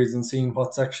inconsistent periods and seeing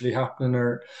what's actually happening,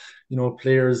 or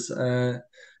players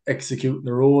executing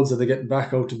the roles. Are they getting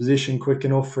back out to position quick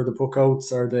enough for the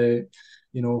puckouts? Are they,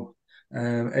 you know,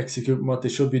 executing what they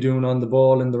should be doing on the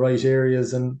ball in the right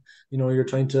areas? And you're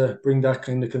trying to bring that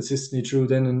kind of consistency through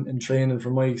then in training,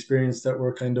 from my experience, that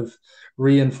we're kind of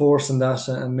reinforcing that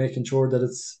and making sure that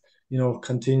it's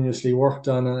continuously worked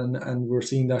on, and we're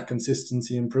seeing that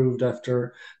consistency improved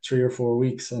after 3 or 4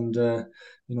 weeks. And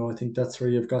I think that's where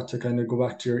you've got to kind of go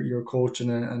back to your coaching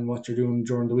and what you're doing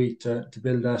during the week to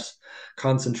build that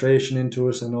concentration into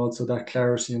it, and also that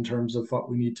clarity in terms of what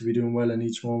we need to be doing well in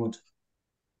each moment.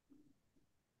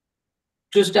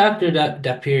 Just after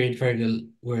that period, Fergal,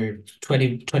 were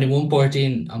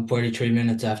 21-14 on 43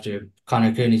 minutes after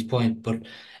Conor Cooney's point. But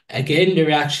again, the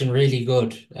reaction really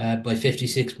good. By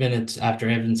 56 minutes after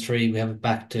Evans 3, we have it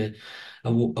back to a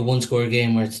one-score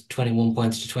game where it's 21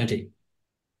 points to 20.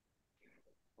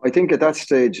 I think at that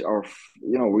stage, our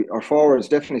forwards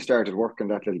definitely started working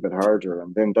that little bit harder,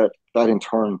 and then that in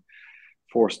turn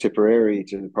forced Tipperary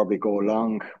to probably go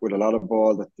along with a lot of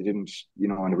ball that they didn't,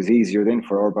 and it was easier then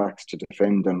for our backs to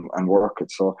defend and work it.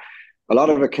 So a lot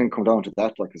of it can come down to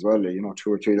that, like as well,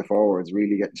 two or three of the forwards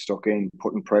really getting stuck in,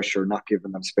 putting pressure, not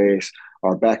giving them space,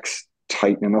 our backs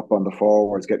tightening up on the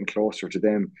forwards, getting closer to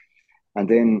them. And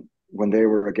then when they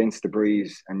were against the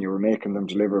breeze and you were making them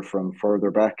deliver from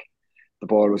further back, the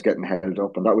ball was getting held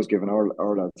up, and that was giving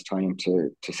our lads time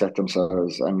to set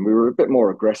themselves. And we were a bit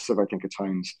more aggressive, I think, at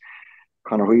times.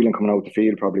 Conor Whelan coming out the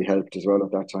field probably helped as well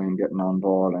at that time, getting on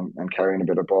ball and carrying a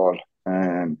bit of ball.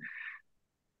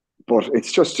 But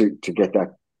it's just to get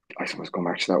that, I suppose, going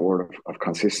back to that word of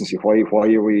consistency. Why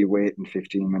are we waiting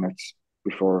 15 minutes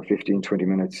before 15, 20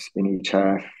 minutes in each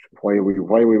half? Why are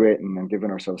we waiting and giving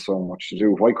ourselves so much to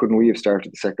do? Why couldn't we have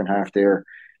started the second half there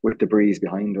with the breeze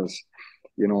behind us?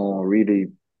 Really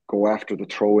go after the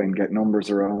throw in, get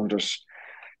numbers around us,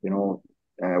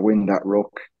 win that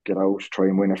ruck, get out, try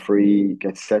and win a free,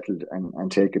 get settled,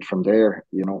 and take it from there.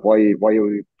 Why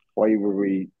were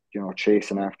we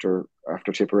chasing after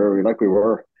Tipperary like we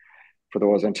were for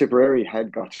those? And Tipperary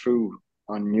had got through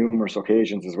on numerous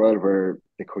occasions as well where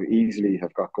they could easily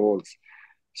have got goals.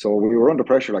 So we were under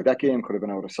pressure. Like, that game could have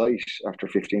been out of sight after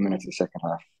 15 minutes of the second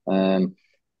half.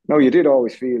 No, you did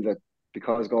always feel that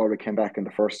because Galway came back in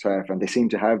the first half and they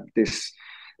seemed to have this,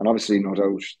 and obviously no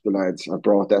doubt the lads have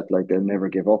brought that, like, they'll never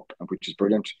give up, which is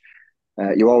brilliant.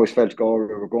 You always felt Galway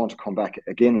were going to come back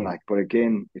again, but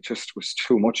again, it just was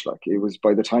too much. Like, it was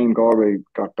by the time Galway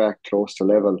got back close to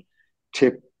level,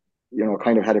 Tip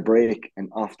kind of had a break and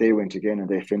off they went again and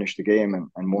they finished the game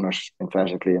and won it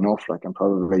emphatically enough. Like, and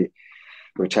probably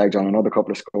were tagged on another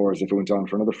couple of scores if it went on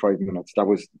for another 5 minutes.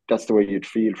 That's the way you'd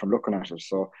feel from looking at it.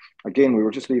 So again, we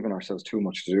were just leaving ourselves too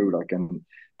much to do. Like, and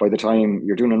by the time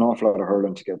you're doing an awful lot of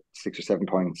hurling to get 6 or 7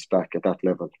 points back at that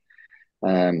level.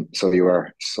 So you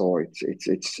are. So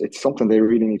it's something they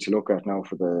really need to look at now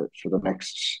for the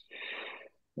next.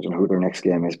 I don't know who their next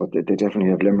game is, but they definitely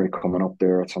have Limerick coming up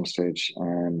there at some stage.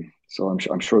 So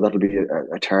I'm sure that'll be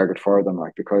a target for them,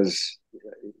 like, because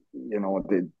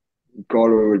the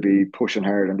Galway will be pushing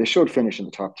hard, and they should finish in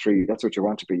the top three. That's what you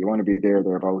want to be. You want to be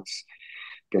thereabouts,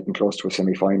 getting close to a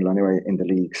semi-final anyway in the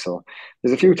league. So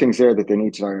there's a few things there that they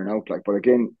need to iron out. Like, but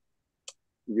again,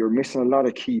 you're missing a lot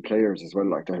of key players as well.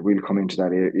 Like, that will come into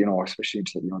that, especially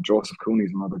into Joseph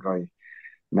Cooney's another guy,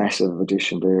 massive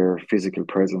addition there, physical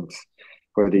presence.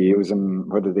 Whether they use him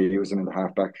in the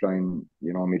half back line,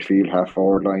 midfield, half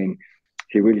forward line,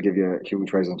 he will give you a huge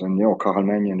presence. And Cathal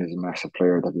Mannion is a massive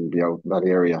player that will be out in that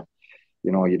area.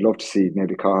 You'd love to see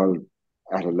maybe Cathal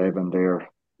at 11 there,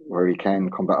 where he can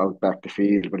come back the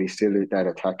field, but he's still that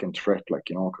attacking threat, like,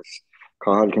 because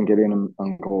Cathal can get in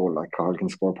and goal, like Cathal can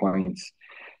score points,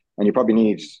 and you probably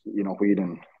need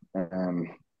Whedon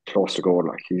close to goal,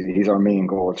 like he's our main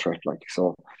goal threat, like.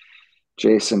 So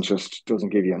Jason just doesn't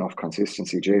give you enough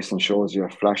consistency. Jason shows you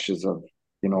flashes of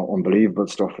unbelievable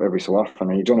stuff every so often,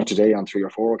 and he done it today on 3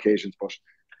 or 4 occasions, but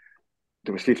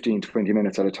there was 15, 20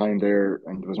 minutes at a time there,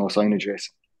 and there was no sign of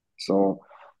Jason. So,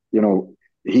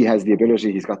 he has the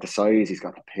ability, he's got the size, he's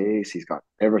got the pace, he's got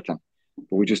everything,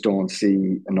 but we just don't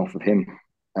see enough of him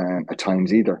at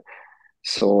times either.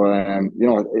 So,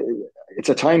 it's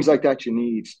at times like that you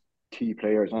need key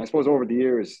players. And I suppose over the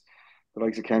years, the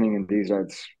likes of Kenning and these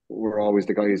lads were always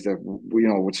the guys that,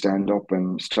 would stand up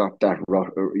and stop that rut,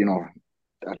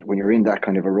 that when you're in that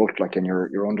kind of a rut, like, and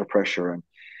you're under pressure, and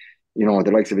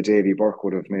the likes of a Davy Burke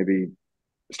would have maybe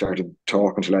started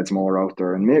talking to lads more out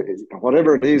there, and maybe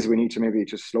whatever it is, we need to maybe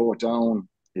just slow it down.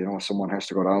 Someone has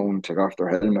to go down, take off their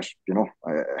helmet,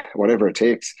 whatever it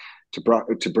takes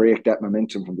to break that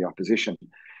momentum from the opposition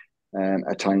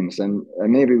at times. And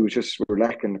maybe we're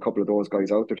lacking a couple of those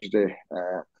guys out there today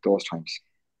at those times.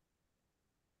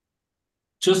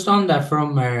 Just on that,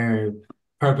 from our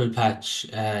purple patch,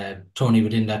 Tony,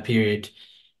 within that period,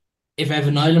 if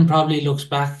Evan Island probably looks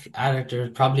back at it,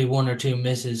 there's probably 1 or 2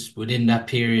 misses within that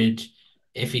period.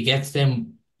 If he gets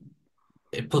them,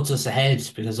 it puts us ahead,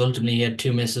 because ultimately he had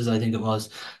 2 misses, I think it was.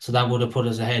 So that would have put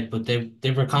us ahead. But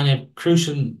they were kind of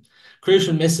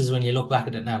crucial misses when you look back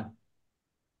at it now.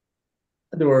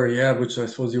 They were, yeah, which I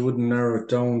suppose you wouldn't narrow it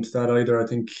down to that either. I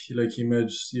think, like,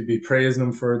 you'd be praising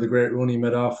him for the great run he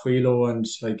made off Wheelo, and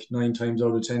like 9 times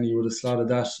out of 10 he would have slotted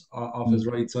that off his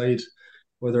right side.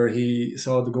 Whether he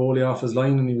saw the goalie off his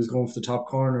line and he was going for the top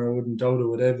corner, I wouldn't doubt it.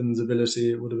 With Evan's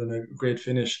ability, it would have been a great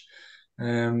finish.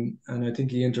 And I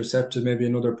think he intercepted maybe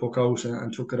another puck out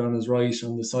and took it on his right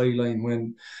on the sideline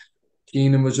when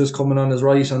Keenan was just coming on his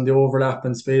right on the overlap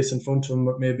and space in front of him,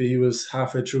 but maybe he was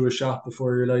halfway through a shot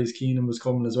before he realised Keenan was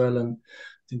coming as well. And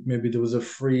I think maybe there was a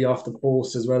free off the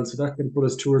post as well. So that could put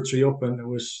us 2 or 3 up, and it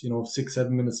was, 6,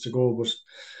 7 minutes to go. But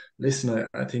listen,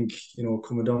 I think,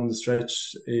 coming down the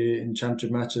stretch in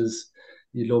championship matches,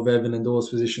 you love Evan in those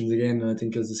positions again. And I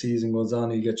think as the season goes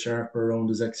on, he'll get sharper around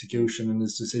his execution and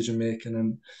his decision making.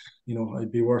 And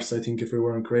it'd be worse, I think, if we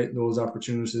weren't creating those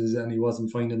opportunities and he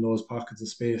wasn't finding those pockets of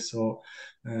space. So,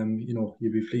 you'd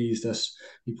be pleased that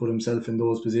he put himself in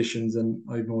those positions, and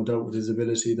I've no doubt with his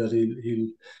ability that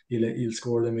he'll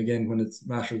score them again when it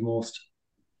matters most.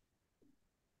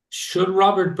 Should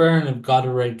Robert Byrne have got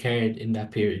a red card in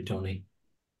that period, Tony?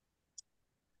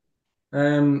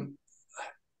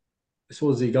 I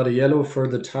suppose he got a yellow for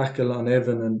the tackle on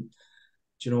Evan, and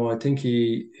I think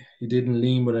he didn't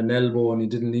lean with an elbow and he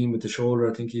didn't lean with the shoulder.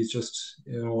 I think he's just,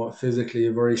 physically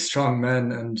a very strong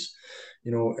man, and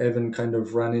Evan kind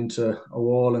of ran into a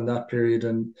wall in that period,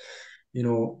 and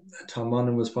Tom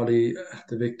Monaghan was probably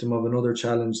the victim of another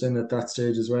challenge then at that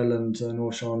stage as well, and I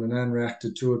know Sean Lennon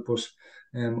reacted to it, but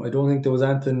I don't think there was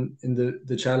anything in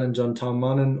the challenge on Tom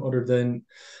Monaghan other than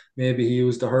maybe he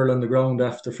used the hurl on the ground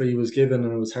after free was given,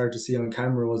 and it was hard to see on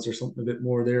camera was there something a bit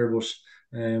more there. But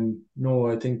no,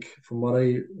 I think from what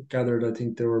I gathered, I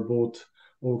think they were both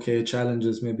okay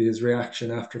challenges. Maybe his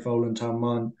reaction after fouling Tom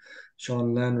Mon,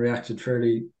 Sean Lan reacted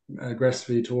fairly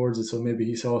aggressively towards it, so maybe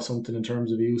he saw something in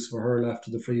terms of use for hurl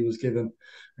after the free was given.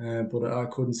 But I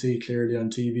couldn't see clearly on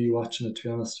TV watching it, to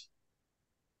be honest.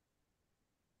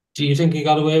 Do you think he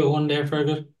got away with one there,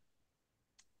 Fergal?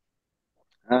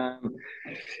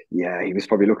 Yeah, he was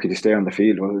probably lucky to stay on the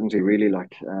field, wasn't he? Really,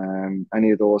 like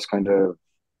any of those kind of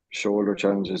shoulder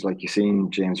challenges. Like you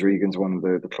seen James Regan's won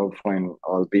the club final,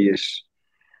 albeit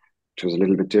it was a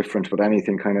little bit different, but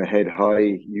anything kind of head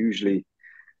high, usually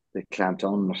they clamped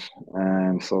on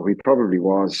it. So he probably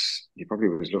was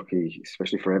lucky,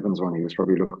 especially for Evans one, he was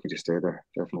probably lucky to stay there,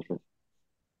 definitely.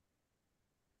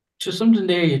 So something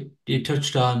there you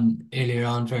touched on earlier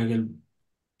on, Fergal,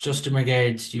 just in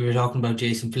regards, you were talking about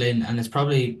Jason Flynn, and it's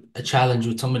probably a challenge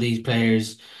with some of these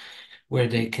players where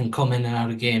they can come in and out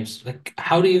of games. Like,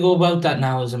 how do you go about that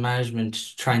now as a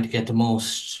management, trying to get the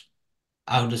most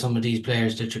out of some of these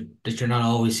players that you're not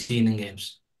always seeing in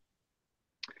games?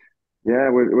 Yeah,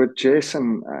 with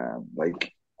Jason,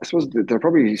 like I suppose they're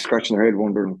probably scratching their head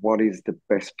wondering what is the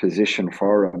best position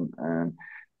for him, and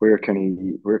where can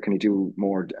he do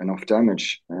more enough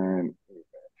damage, and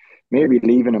maybe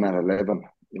leaving him at 11,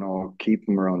 keep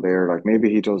him around there. Like maybe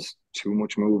he does too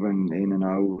much moving in and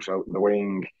out in the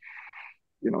wing.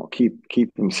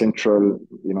 Keep him central.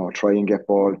 Try and get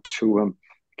ball to him.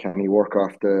 Can he work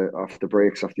off the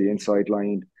breaks off the inside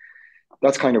line?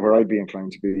 That's kind of where I'd be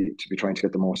inclined to be trying to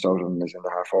get the most out of him is in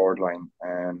the half forward line.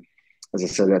 As I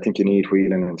said, I think you need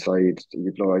Whelan inside.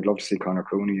 I'd love to see Connor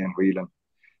Cooney and Whelan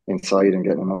inside and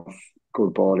getting enough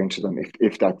good ball into them. If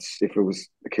it was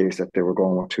the case that they were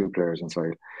going with two players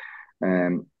inside,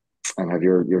 um, and have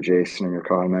your Jason and your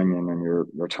Carl Mannion and your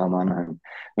Tom Monaghan.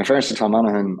 And first to Tom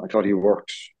Monaghan, I thought he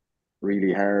worked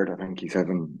really hard. I think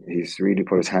he's really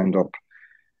put his hand up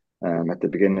at the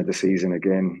beginning of the season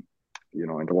again.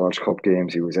 In the World Cup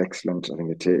games, he was excellent. I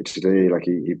think today, like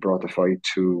he brought the fight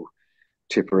to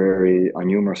Tipperary on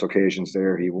numerous occasions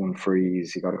there. He won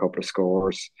frees, he got a couple of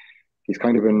scores. He's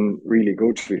kind of been really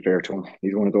good, to be fair to him.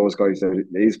 He's one of those guys that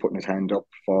is putting his hand up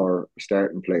for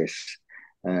starting place.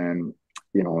 Um,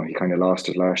 he kind of lost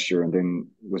it last year and then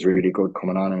was really good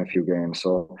coming on in a few games.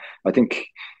 So I think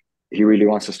he really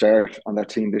wants to start on that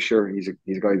team this year. He's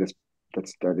a guy that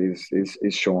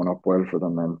is showing up well for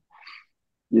them, and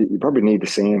you probably need the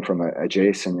same from a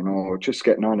Jason. Just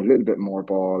getting on a little bit more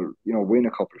ball. Win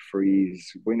a couple of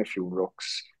frees, win a few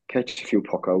rucks, catch a few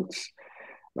puck outs.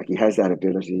 Like he has that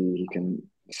ability. He can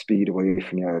speed away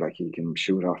from you. Like he can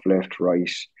shoot off left,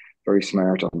 right. Very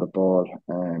smart on the ball.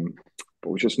 But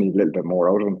we just need a little bit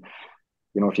more out of him.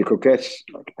 If you could get,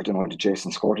 like, I don't know, did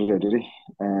Jason score today? Did he?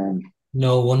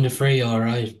 No, 1-3, all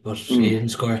right, but he Mm, didn't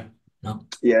score. No.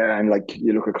 yeah, and like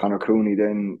you look at Connor Cooney,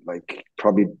 then like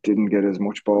probably didn't get as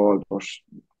much ball, but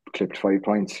clipped 5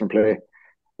 points from play.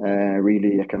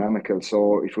 Really economical.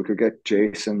 So if we could get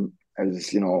Jason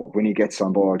as when he gets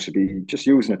on board to be just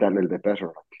using it that little bit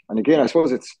better. And again, I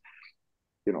suppose it's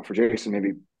for Jason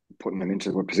maybe putting him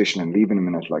into a position and leaving him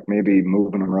in it. Like maybe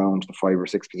moving him around the 5 or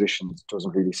 6 positions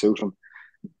doesn't really suit him.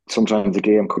 Sometimes the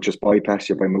game could just bypass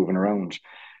you by moving around.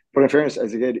 But in fairness,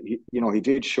 as again, he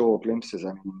did show glimpses.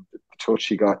 I mean, the touch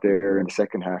he got there in the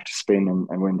second half to spin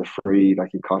and win the free,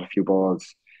 like he caught a few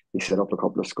balls. He set up a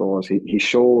couple of scores. He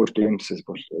showed glimpses,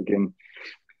 but again,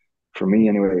 for me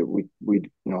anyway, we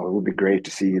it would be great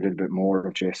to see a little bit more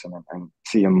of Jason and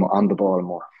see him on the ball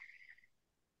more.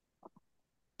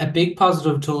 A big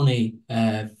positive, Tony,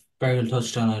 Fergal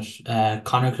touched on it.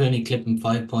 Connor Cooney clipping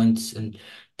 5 points and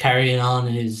carrying on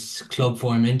his club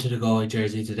form into the Galway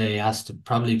jersey today has to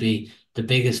probably be the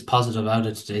biggest positive out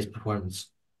of today's performance.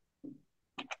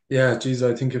 Yeah, geez,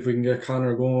 I think if we can get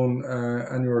Connor going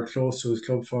anywhere close to his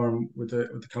club form with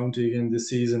the county again this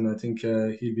season, I think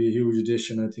he'd be a huge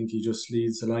addition. I think he just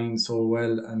leads the line so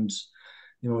well, and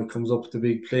he comes up with the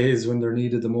big plays when they're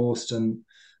needed the most. And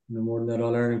more than that,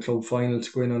 All Ireland club final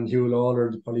to go in on Hugh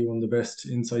Lawler, probably one of the best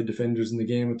inside defenders in the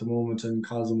game at the moment, and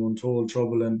cause him untold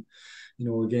trouble. And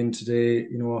again today,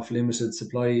 off limited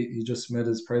supply, he just made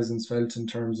his presence felt in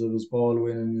terms of his ball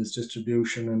win and his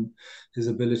distribution and his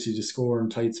ability to score in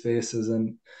tight spaces.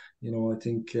 And I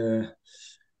think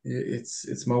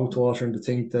it's mouthwatering to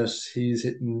think that he's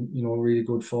hitting really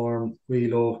good form.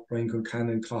 Wheelo, Brian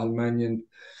Concannon, Cathal Mannion,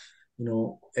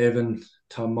 Evan,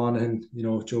 Tom Monaghan,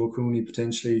 Joe Cooney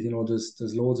potentially.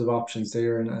 There's loads of options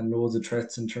there and loads of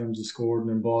threats in terms of scoring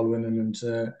and ball winning. And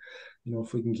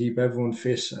if we can keep everyone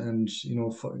fit and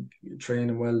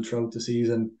training well throughout the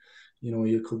season,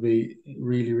 you could be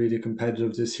really, really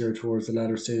competitive this year towards the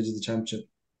latter stage of the championship.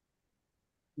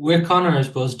 Where Connor, I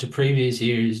suppose, to previous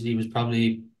years, he was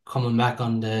probably coming back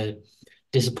on the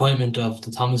disappointment of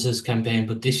the Thomas's campaign,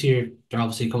 but this year they're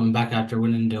obviously coming back after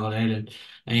winning the All Ireland.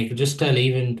 And you could just tell,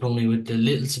 even Tony, with the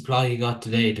little supply he got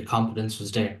today, the confidence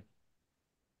was there.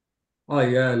 Oh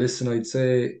yeah, listen, I'd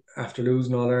say after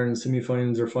losing All Ireland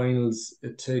semi-finals or finals,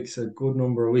 it takes a good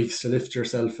number of weeks to lift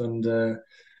yourself, and the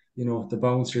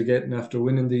bounce you're getting after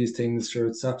winning these things, sure,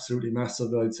 it's absolutely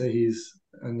massive. I'd say he's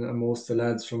and most of the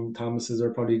lads from Thomas's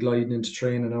are probably gliding into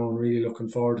training now and really looking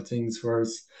forward to things,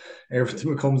 whereas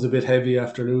everything becomes a bit heavy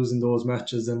after losing those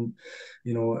matches, and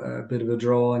a bit of a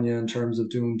draw on you in terms of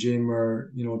doing gym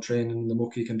or training in the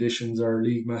mucky conditions or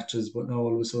league matches. But now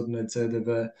all of a sudden I'd say they've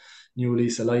a new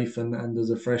lease of life, and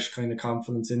there's a fresh kind of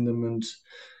confidence in them. And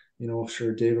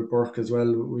sure, David Burke as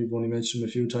well, we've only mentioned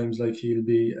a few times, like he'll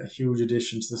be a huge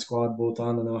addition to the squad, both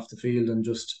on and off the field, and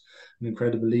just an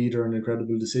incredible leader, an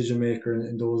incredible decision maker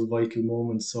in those vital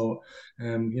moments. So,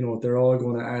 they're all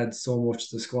going to add so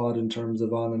much to the squad in terms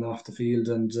of on and off the field.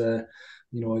 And,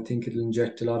 I think it'll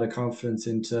inject a lot of confidence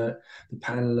into the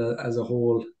panel as a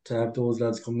whole to have those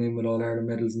lads coming in with all Ireland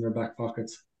medals in their back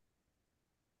pockets.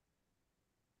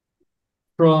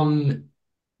 From,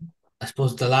 I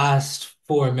suppose, the last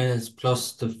 4 minutes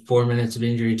plus the 4 minutes of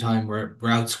injury time, we're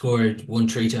outscored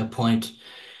 1-3 to a point.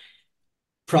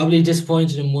 Probably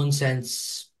disappointed in one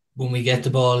sense. When we get the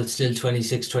ball, it's still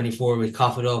 26-24. We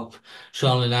cough it up.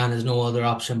 Sean Lenan has no other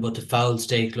option but to foul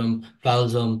Stakelum,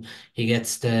 fouls him. He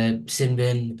gets the sin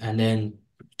bin, and then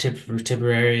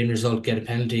Tipperary in result get a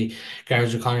penalty.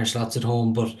 Gareth O'Connor slots it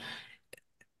home. But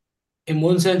in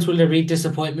one sense, will there be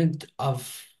disappointment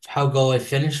of how Galway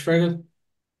finished, Fergal?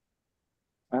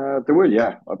 They will,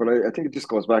 yeah. But I think it just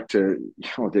goes back to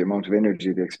the amount of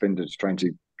energy they expended trying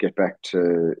to get back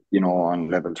to on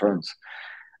level terms.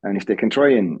 And if they can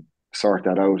try and sort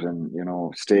that out and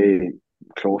stay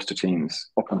close to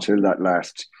teams up until that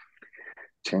last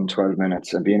 10, 12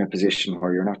 minutes and be in a position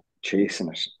where you're not chasing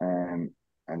it, and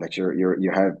that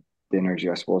you have the energy,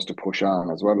 I suppose, to push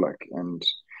on as well. Like, and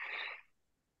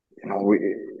they'll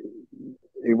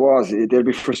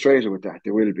be frustrated with that.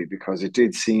 They will be, because it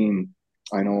did seem.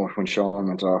 I know when Sean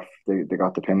went off, they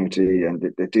got the penalty, and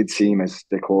it did seem as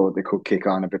they could kick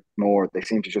on a bit more. They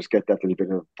seemed to just get that little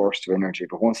bit of burst of energy.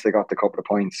 But once they got the couple of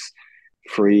points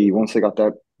free, once they got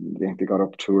that, I think they got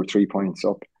up 2 or 3 points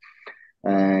up,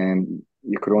 and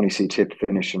you could only see Tip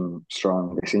finishing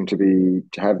strong. They seem to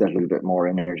have that little bit more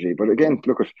energy. But again,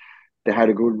 look, they had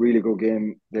a really good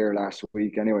game there last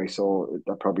week anyway, so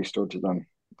that probably stood to them.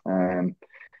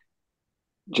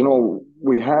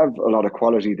 We have a lot of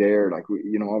quality there. Like,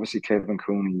 obviously Kevin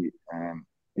Cooney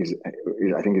is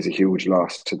I think is a huge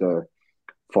loss to the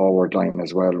forward line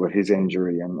as well with his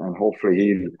injury, and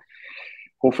hopefully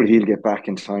he'll get back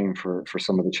in time for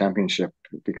some of the championship,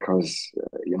 because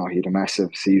he had a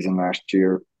massive season last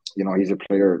year. He's a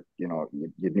player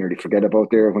you'd nearly forget about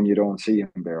there when you don't see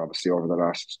him there, obviously over the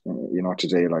last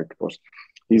today, like, but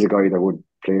he's a guy that would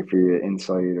play for you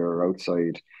inside or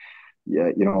outside.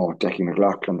 Yeah, Decky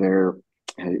McLaughlin there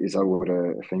is out with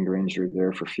a finger injury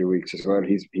there for a few weeks as well.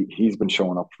 He's been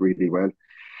showing up really well.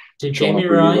 Did Showing Jamie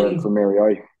up really well Ryan for Mary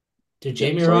I. did Yeah,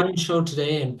 Jamie sorry. Ryan show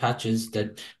today in patches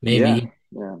that Yeah, maybe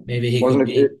yeah. maybe he could Wasn't it?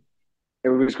 be. It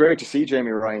was great to see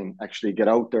Jamie Ryan actually get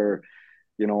out there,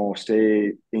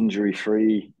 stay injury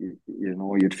free.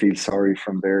 You'd feel sorry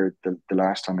from there the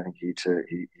last time I think he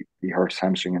hurt his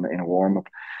hamstring in a warm up,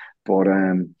 but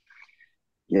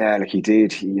yeah, like he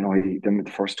did.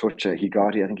 The first touch he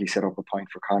got, I think he set up a point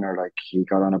for Connor. Like, he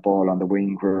got on a ball on the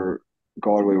wing where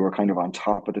Galway were kind of on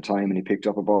top at the time, and he picked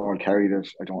up a ball, carried it.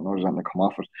 I don't know, there's nothing to come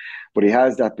off it, but he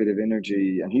has that bit of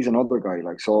energy, and he's another guy.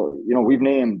 Like, so we've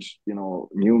named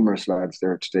numerous lads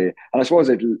there today, and I suppose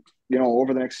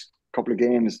over the next couple of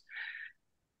games,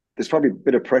 there's probably a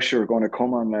bit of pressure going to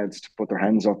come on lads to put their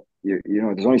hands up.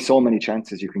 There's only so many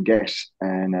chances you can get,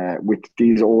 and with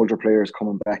these older players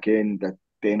coming back in, that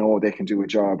they know they can do a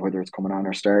job, whether it's coming on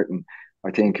or starting. I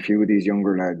think a few of these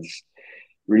younger lads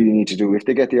really need to do, if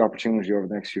they get the opportunity over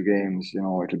the next few games,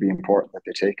 it'll be important that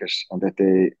they take it, and that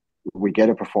we get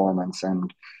a performance.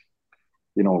 And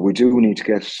we do need to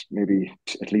get maybe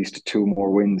at least 2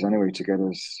 more wins anyway to get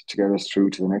us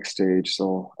through to the next stage.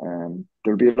 So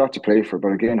there'll be a lot to play for.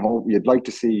 But again, you'd like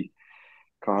to see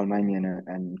Cathal Mannion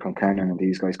and Concannon and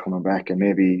these guys coming back, and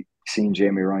maybe seeing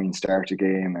Jamie Ryan start a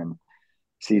game, and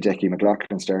see Decky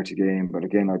McLaughlin start a game. But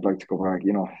again, I'd like to go back,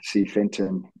 see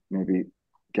Finton maybe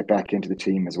get back into the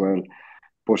team as well.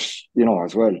 But,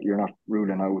 as well, you're not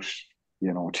ruling out,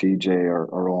 TJ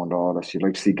or Owen Dawlis. You'd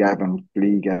like to see Gavin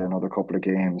Lee get another couple of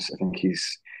games. I think he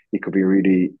could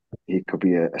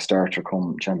be a starter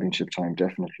come championship time,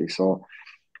 definitely. So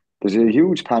there's a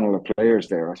huge panel of players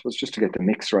there, I suppose, just to get the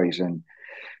mix right. And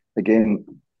again,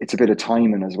 it's a bit of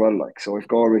timing as well. Like, so if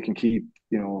Galway can keep,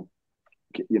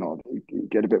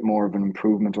 get a bit more of an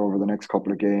improvement over the next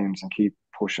couple of games and keep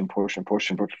pushing. But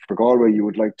for Galway, you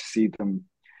would like to see them,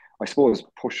 I suppose,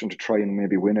 pushing to try and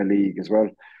maybe win a league as well.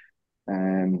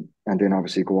 And then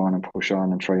obviously go on and push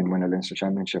on and try and win a Leinster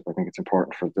Championship. I think it's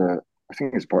important for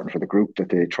the group that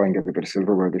they try and get a bit of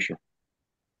silverware this year.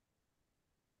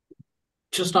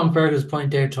 Just on Fergal's point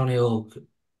there, Tony Oak,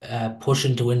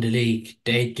 pushing to win the league.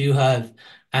 They do have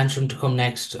Antrim to come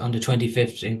next on the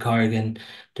 25th in Corrigan.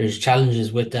 There's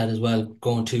challenges with that as well.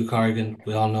 Going to Corrigan,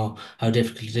 we all know how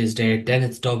difficult it is there. Then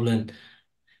it's Dublin.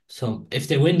 So if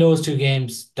they win those two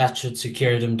games, that should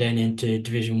secure them then into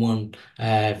Division One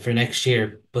for next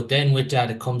year. But then with that,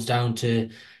 it comes down to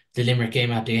the Limerick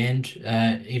game at the end.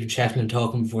 Even Shefflin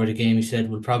talking before the game, he said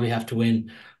we'll probably have to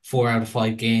win 4 out of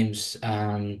 5 games.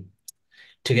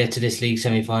 To get to this league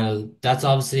semi-final. That's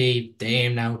obviously the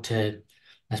aim now to,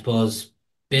 I suppose,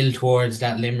 build towards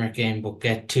that Limerick game, but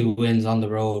get 2 wins on the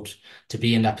road to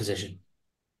be in that position.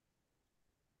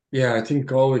 Yeah, I think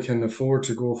Galway can afford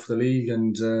to go for the league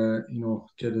and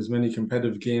get as many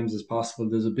competitive games as possible.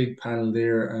 There's a big panel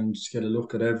there, and just get a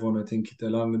look at everyone. I think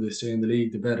the longer they stay in the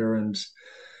league, the better. And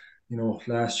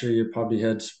last year you probably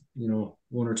had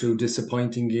one or two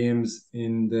disappointing games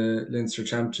in the Leinster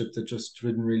Championship that just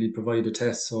didn't really provide a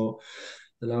test. So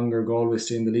the longer Galway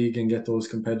stay in the league and get those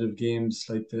competitive games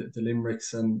like the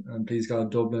Limericks and please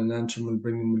God Dublin and Antrim will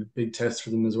bring them with big tests for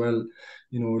them as well.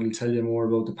 It'll tell you more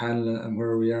about the panel and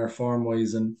where we are form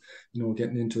wise, and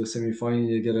getting into a semi final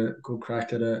you get a good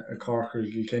crack at a Cork or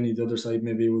Kilkenny. The other side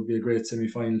maybe would be a great semi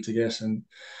final to get, and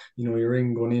you're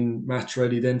in going in match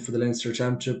ready then for the Leinster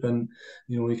Championship, and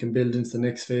you can build into the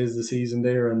next phase of the season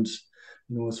there. And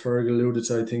as Fergal alluded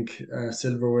to, I think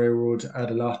Silverware would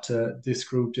add a lot to this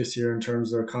group this year in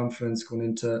terms of their confidence going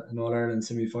into an All Ireland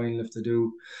semi final if they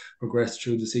do progress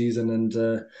through the season.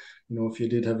 And if you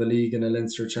did have a league and a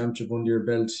Leinster Championship under your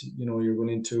belt, you're going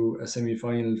into a semi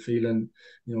final feeling,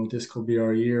 this could be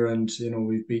our year, and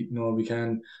we've beaten all we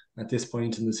can at this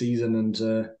point in the season. And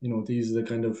these are the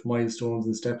kind of milestones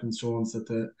and stepping stones that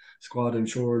the squad, I'm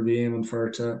sure, will be aiming for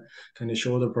to kind of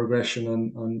show the progression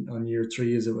on year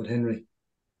 3, is it, with Henry.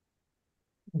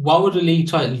 What would the league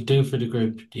title do for the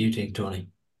group, do you think, Tony?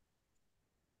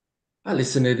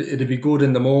 Listen, it'd be good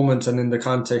in the moment and in the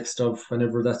context of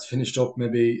whenever that's finished up,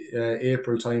 maybe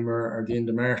April time or the end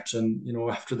of March. And,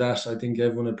 after that, I think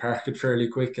everyone would park it fairly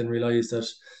quick and realise that,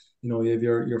 you have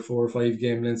your 4 or 5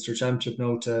 game Leinster Championship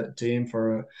now to aim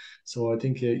for. So I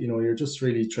think, you're just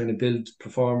really trying to build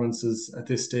performances at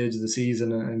this stage of the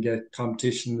season and get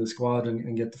competition in the squad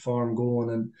and get the form going.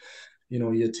 And,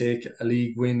 you take a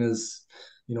league win as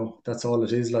that's all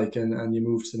it is, like, and you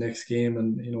move to the next game,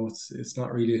 and it's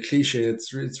not really a cliche,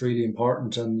 it's really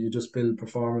important, and you just build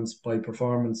performance by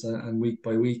performance and week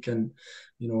by week. And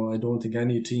I don't think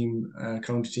any team,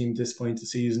 county team at this point of the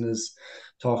season is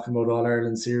talking about All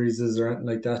Ireland series or anything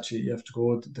like that. You have to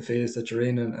go to the phase that you're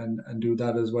in and do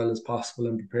that as well as possible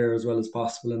and prepare as well as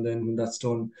possible, and then when that's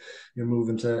done, you're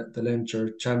moving to the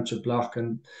Leinster Championship block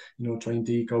and trying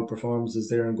to eke out performances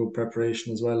there and good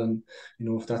preparation as well. And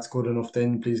if that's good enough,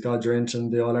 then please God, you're entering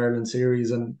the All Ireland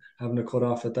series and having a cut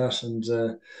off at that. And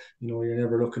you're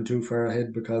never looking too far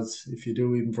ahead, because if you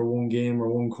do even for one game or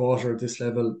one quarter at this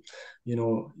level,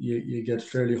 you get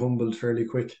fairly humbled fairly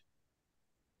quick.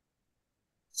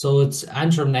 So it's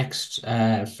Antrim next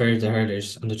for the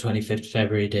hurlers on the 25th of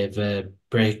February. They have a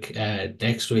break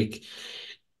next week.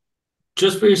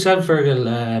 Just for yourself,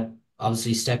 Fergal,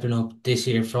 obviously stepping up this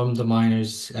year from the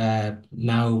minors,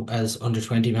 now as under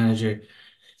 20 manager.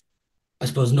 I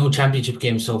suppose no championship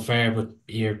game so far, but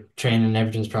your training and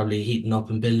everything's probably heating up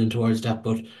and building towards that.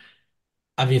 But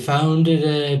have you found it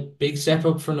a big step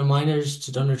up from the minors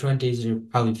to the under 20s, or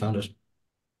how you found it?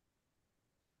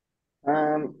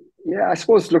 Yeah, I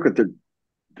suppose look at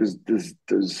there's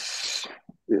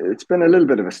it's been a little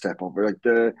bit of a step up.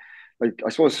 Like I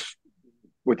suppose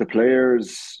with the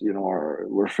players,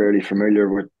 we're fairly familiar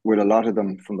with a lot of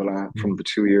them from the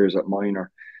 2 years at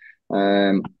minor.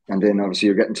 And then obviously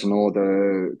you're getting to know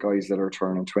the guys that are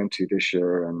turning 20 this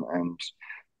year and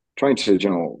trying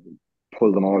to,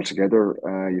 pull them all together.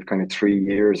 You've kind of 3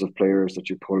 years of players that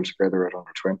you pull together at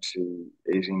under 20,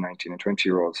 18, 19 and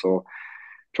 20-year-olds. So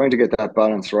trying to get that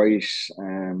balance right,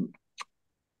 and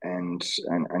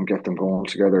get them going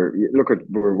together. Look at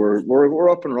we're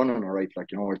up and running all right. Like,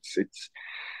 it's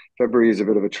February is a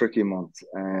bit of a tricky month.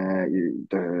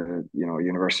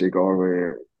 University of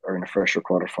Galway are in a fresher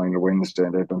quarter final Wednesday,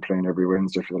 and they've been playing every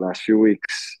Wednesday for the last few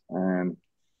weeks.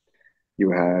 You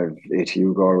have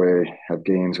ATU Galway have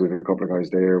games with a couple of guys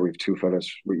there. We've two fellas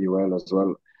with UL as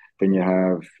well. Then you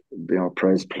have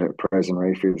Prez and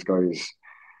Rayfield's guys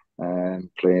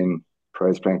playing.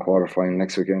 Prez playing quarter final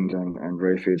next weekend, and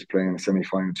Rayfield's playing a semi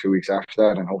final 2 weeks after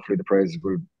that, and hopefully the Prez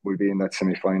will be in that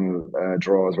semi final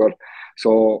draw as well.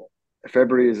 So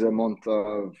February is a month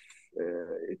of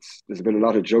there's been a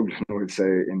lot of juggling, I would say,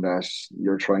 in that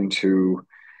you're trying to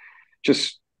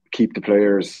just keep the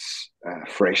players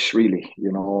fresh, really,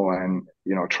 and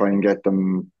try and get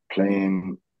them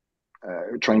playing.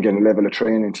 Try and get a level of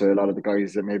training to a lot of the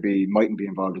guys that maybe mightn't be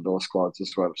involved in those squads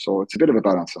as well. So it's a bit of a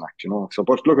balancing act. So,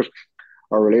 but look at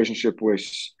our relationship with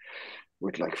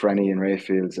like Franny and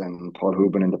Rayfields and Paul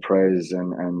Hooban in the Prez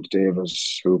and David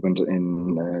Hooban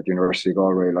in the University of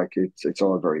Galway. Like it's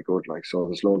all very good. Like, so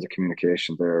there's loads of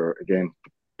communication there. Again,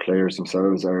 the players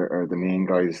themselves are the main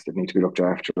guys that need to be looked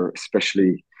after,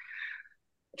 especially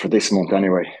for this month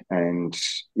anyway. And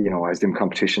as them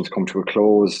competitions come to a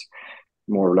close,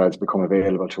 more lads become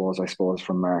available to us, I suppose,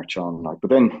 from March on. Like,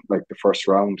 but then like the first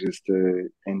round is the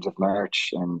end of March,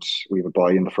 and we have a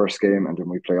bye in the first game, and then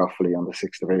we play Offaly on the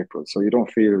 6th of April. So you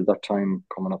don't feel that time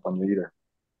coming up on you either.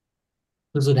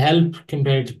 Does it help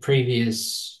compared to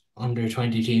previous under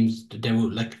 20 teams? They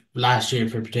would, like last year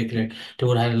for particular, they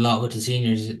would have had a lot with the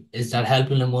seniors. Is that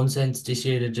helping in one sense this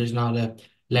year that there's not a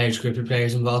large group of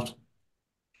players involved?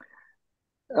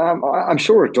 I'm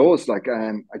sure it does. Like,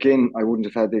 again, I wouldn't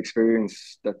have had the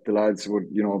experience that the lads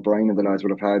would, Brian and the lads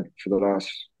would have had for the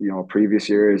last, previous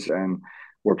years, and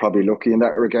we're probably lucky in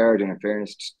that regard. And in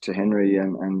fairness to Henry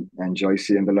and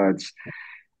Joycey and the lads,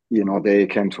 they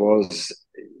came to us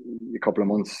a couple of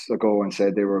months ago and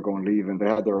said they were going to leave, and they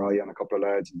had their eye on a couple of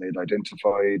lads, and they'd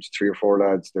identified 3 or 4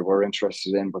 lads they were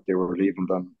interested in, but they were leaving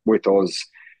them with us.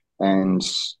 And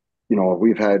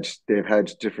they've had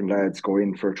different lads go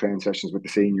in for training sessions with the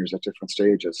seniors at different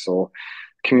stages. So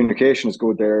communication is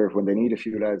good there when they need a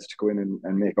few lads to go in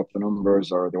and make up the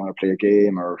numbers, or they want to play a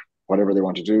game or whatever they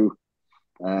want to do.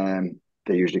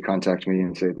 They usually contact me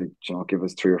and say that, give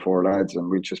us 3 or 4 lads, and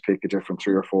we just pick a different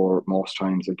 3 or 4 most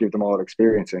times and give them all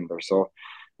experience in there. So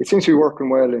it seems to be working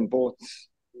well in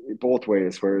both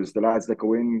ways, whereas the lads that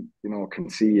go in, can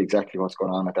see exactly what's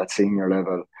going on at that senior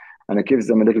level, and it gives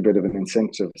them a little bit of an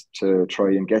incentive to try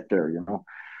and get there.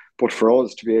 But for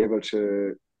us to be able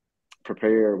to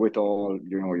prepare with all,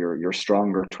 your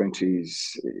stronger 20s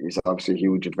is obviously a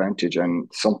huge advantage, and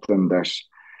something that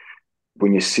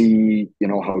when you see,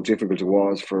 how difficult it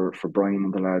was for Brian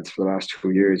and the lads for the last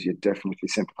 2 years, you definitely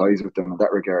sympathise with them in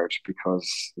that regard,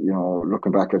 because,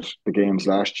 looking back at the games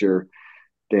last year,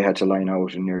 they had to line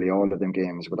out in nearly all of them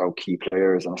games without key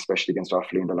players, and especially against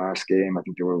Offaly in the last game, I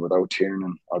think they were without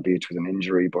Tiernan, albeit with an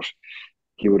injury, but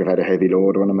he would have had a heavy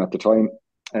load on him at the time.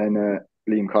 And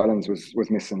Liam Collins was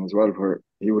missing as well, where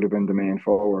he would have been the main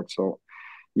forward. So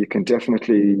you can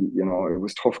definitely, it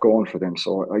was tough going for them.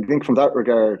 So I think from that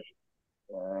regard,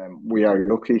 we are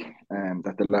lucky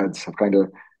that the lads have kind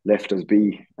of left us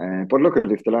be. But look at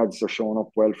it, if the lads are showing up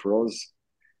well for us,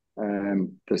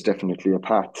 there's definitely a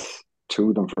path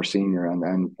to them for senior,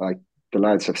 and like the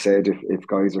lads have said, if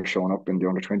guys are showing up in the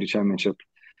under 20 championship,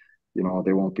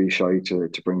 they won't be shy to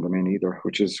bring them in either,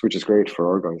 which is great for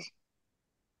our guys.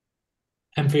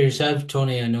 And for yourself,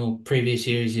 Tony, I know previous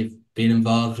years you've been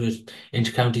involved with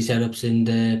intercounty setups in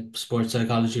the sports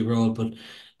psychology role, but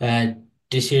uh,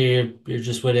 this year you're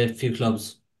just with a few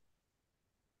clubs.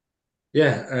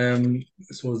 Yeah,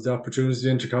 I suppose the opportunities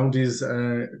in intercounties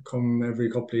come every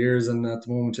couple of years, and at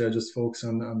the moment, yeah, just focus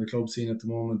on the club scene at the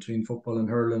moment between football and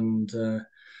hurling, and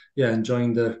yeah,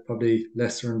 enjoying the probably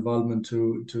lesser involvement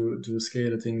to a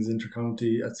scale of things.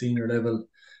 Intercounty at senior level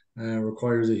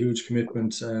requires a huge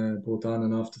commitment both on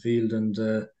and off the field, and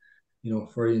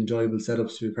very enjoyable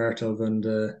setups to be part of, and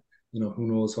who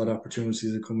knows what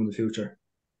opportunities will come in the future.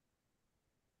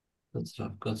 Good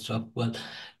stuff. Good stuff. Well,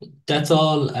 that's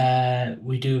all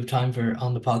we do have time for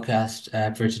on the podcast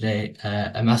for today.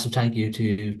 A massive thank you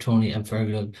to Tony and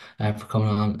Fergal for coming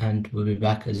on, and we'll be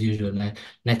back as usual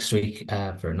next week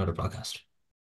for another podcast.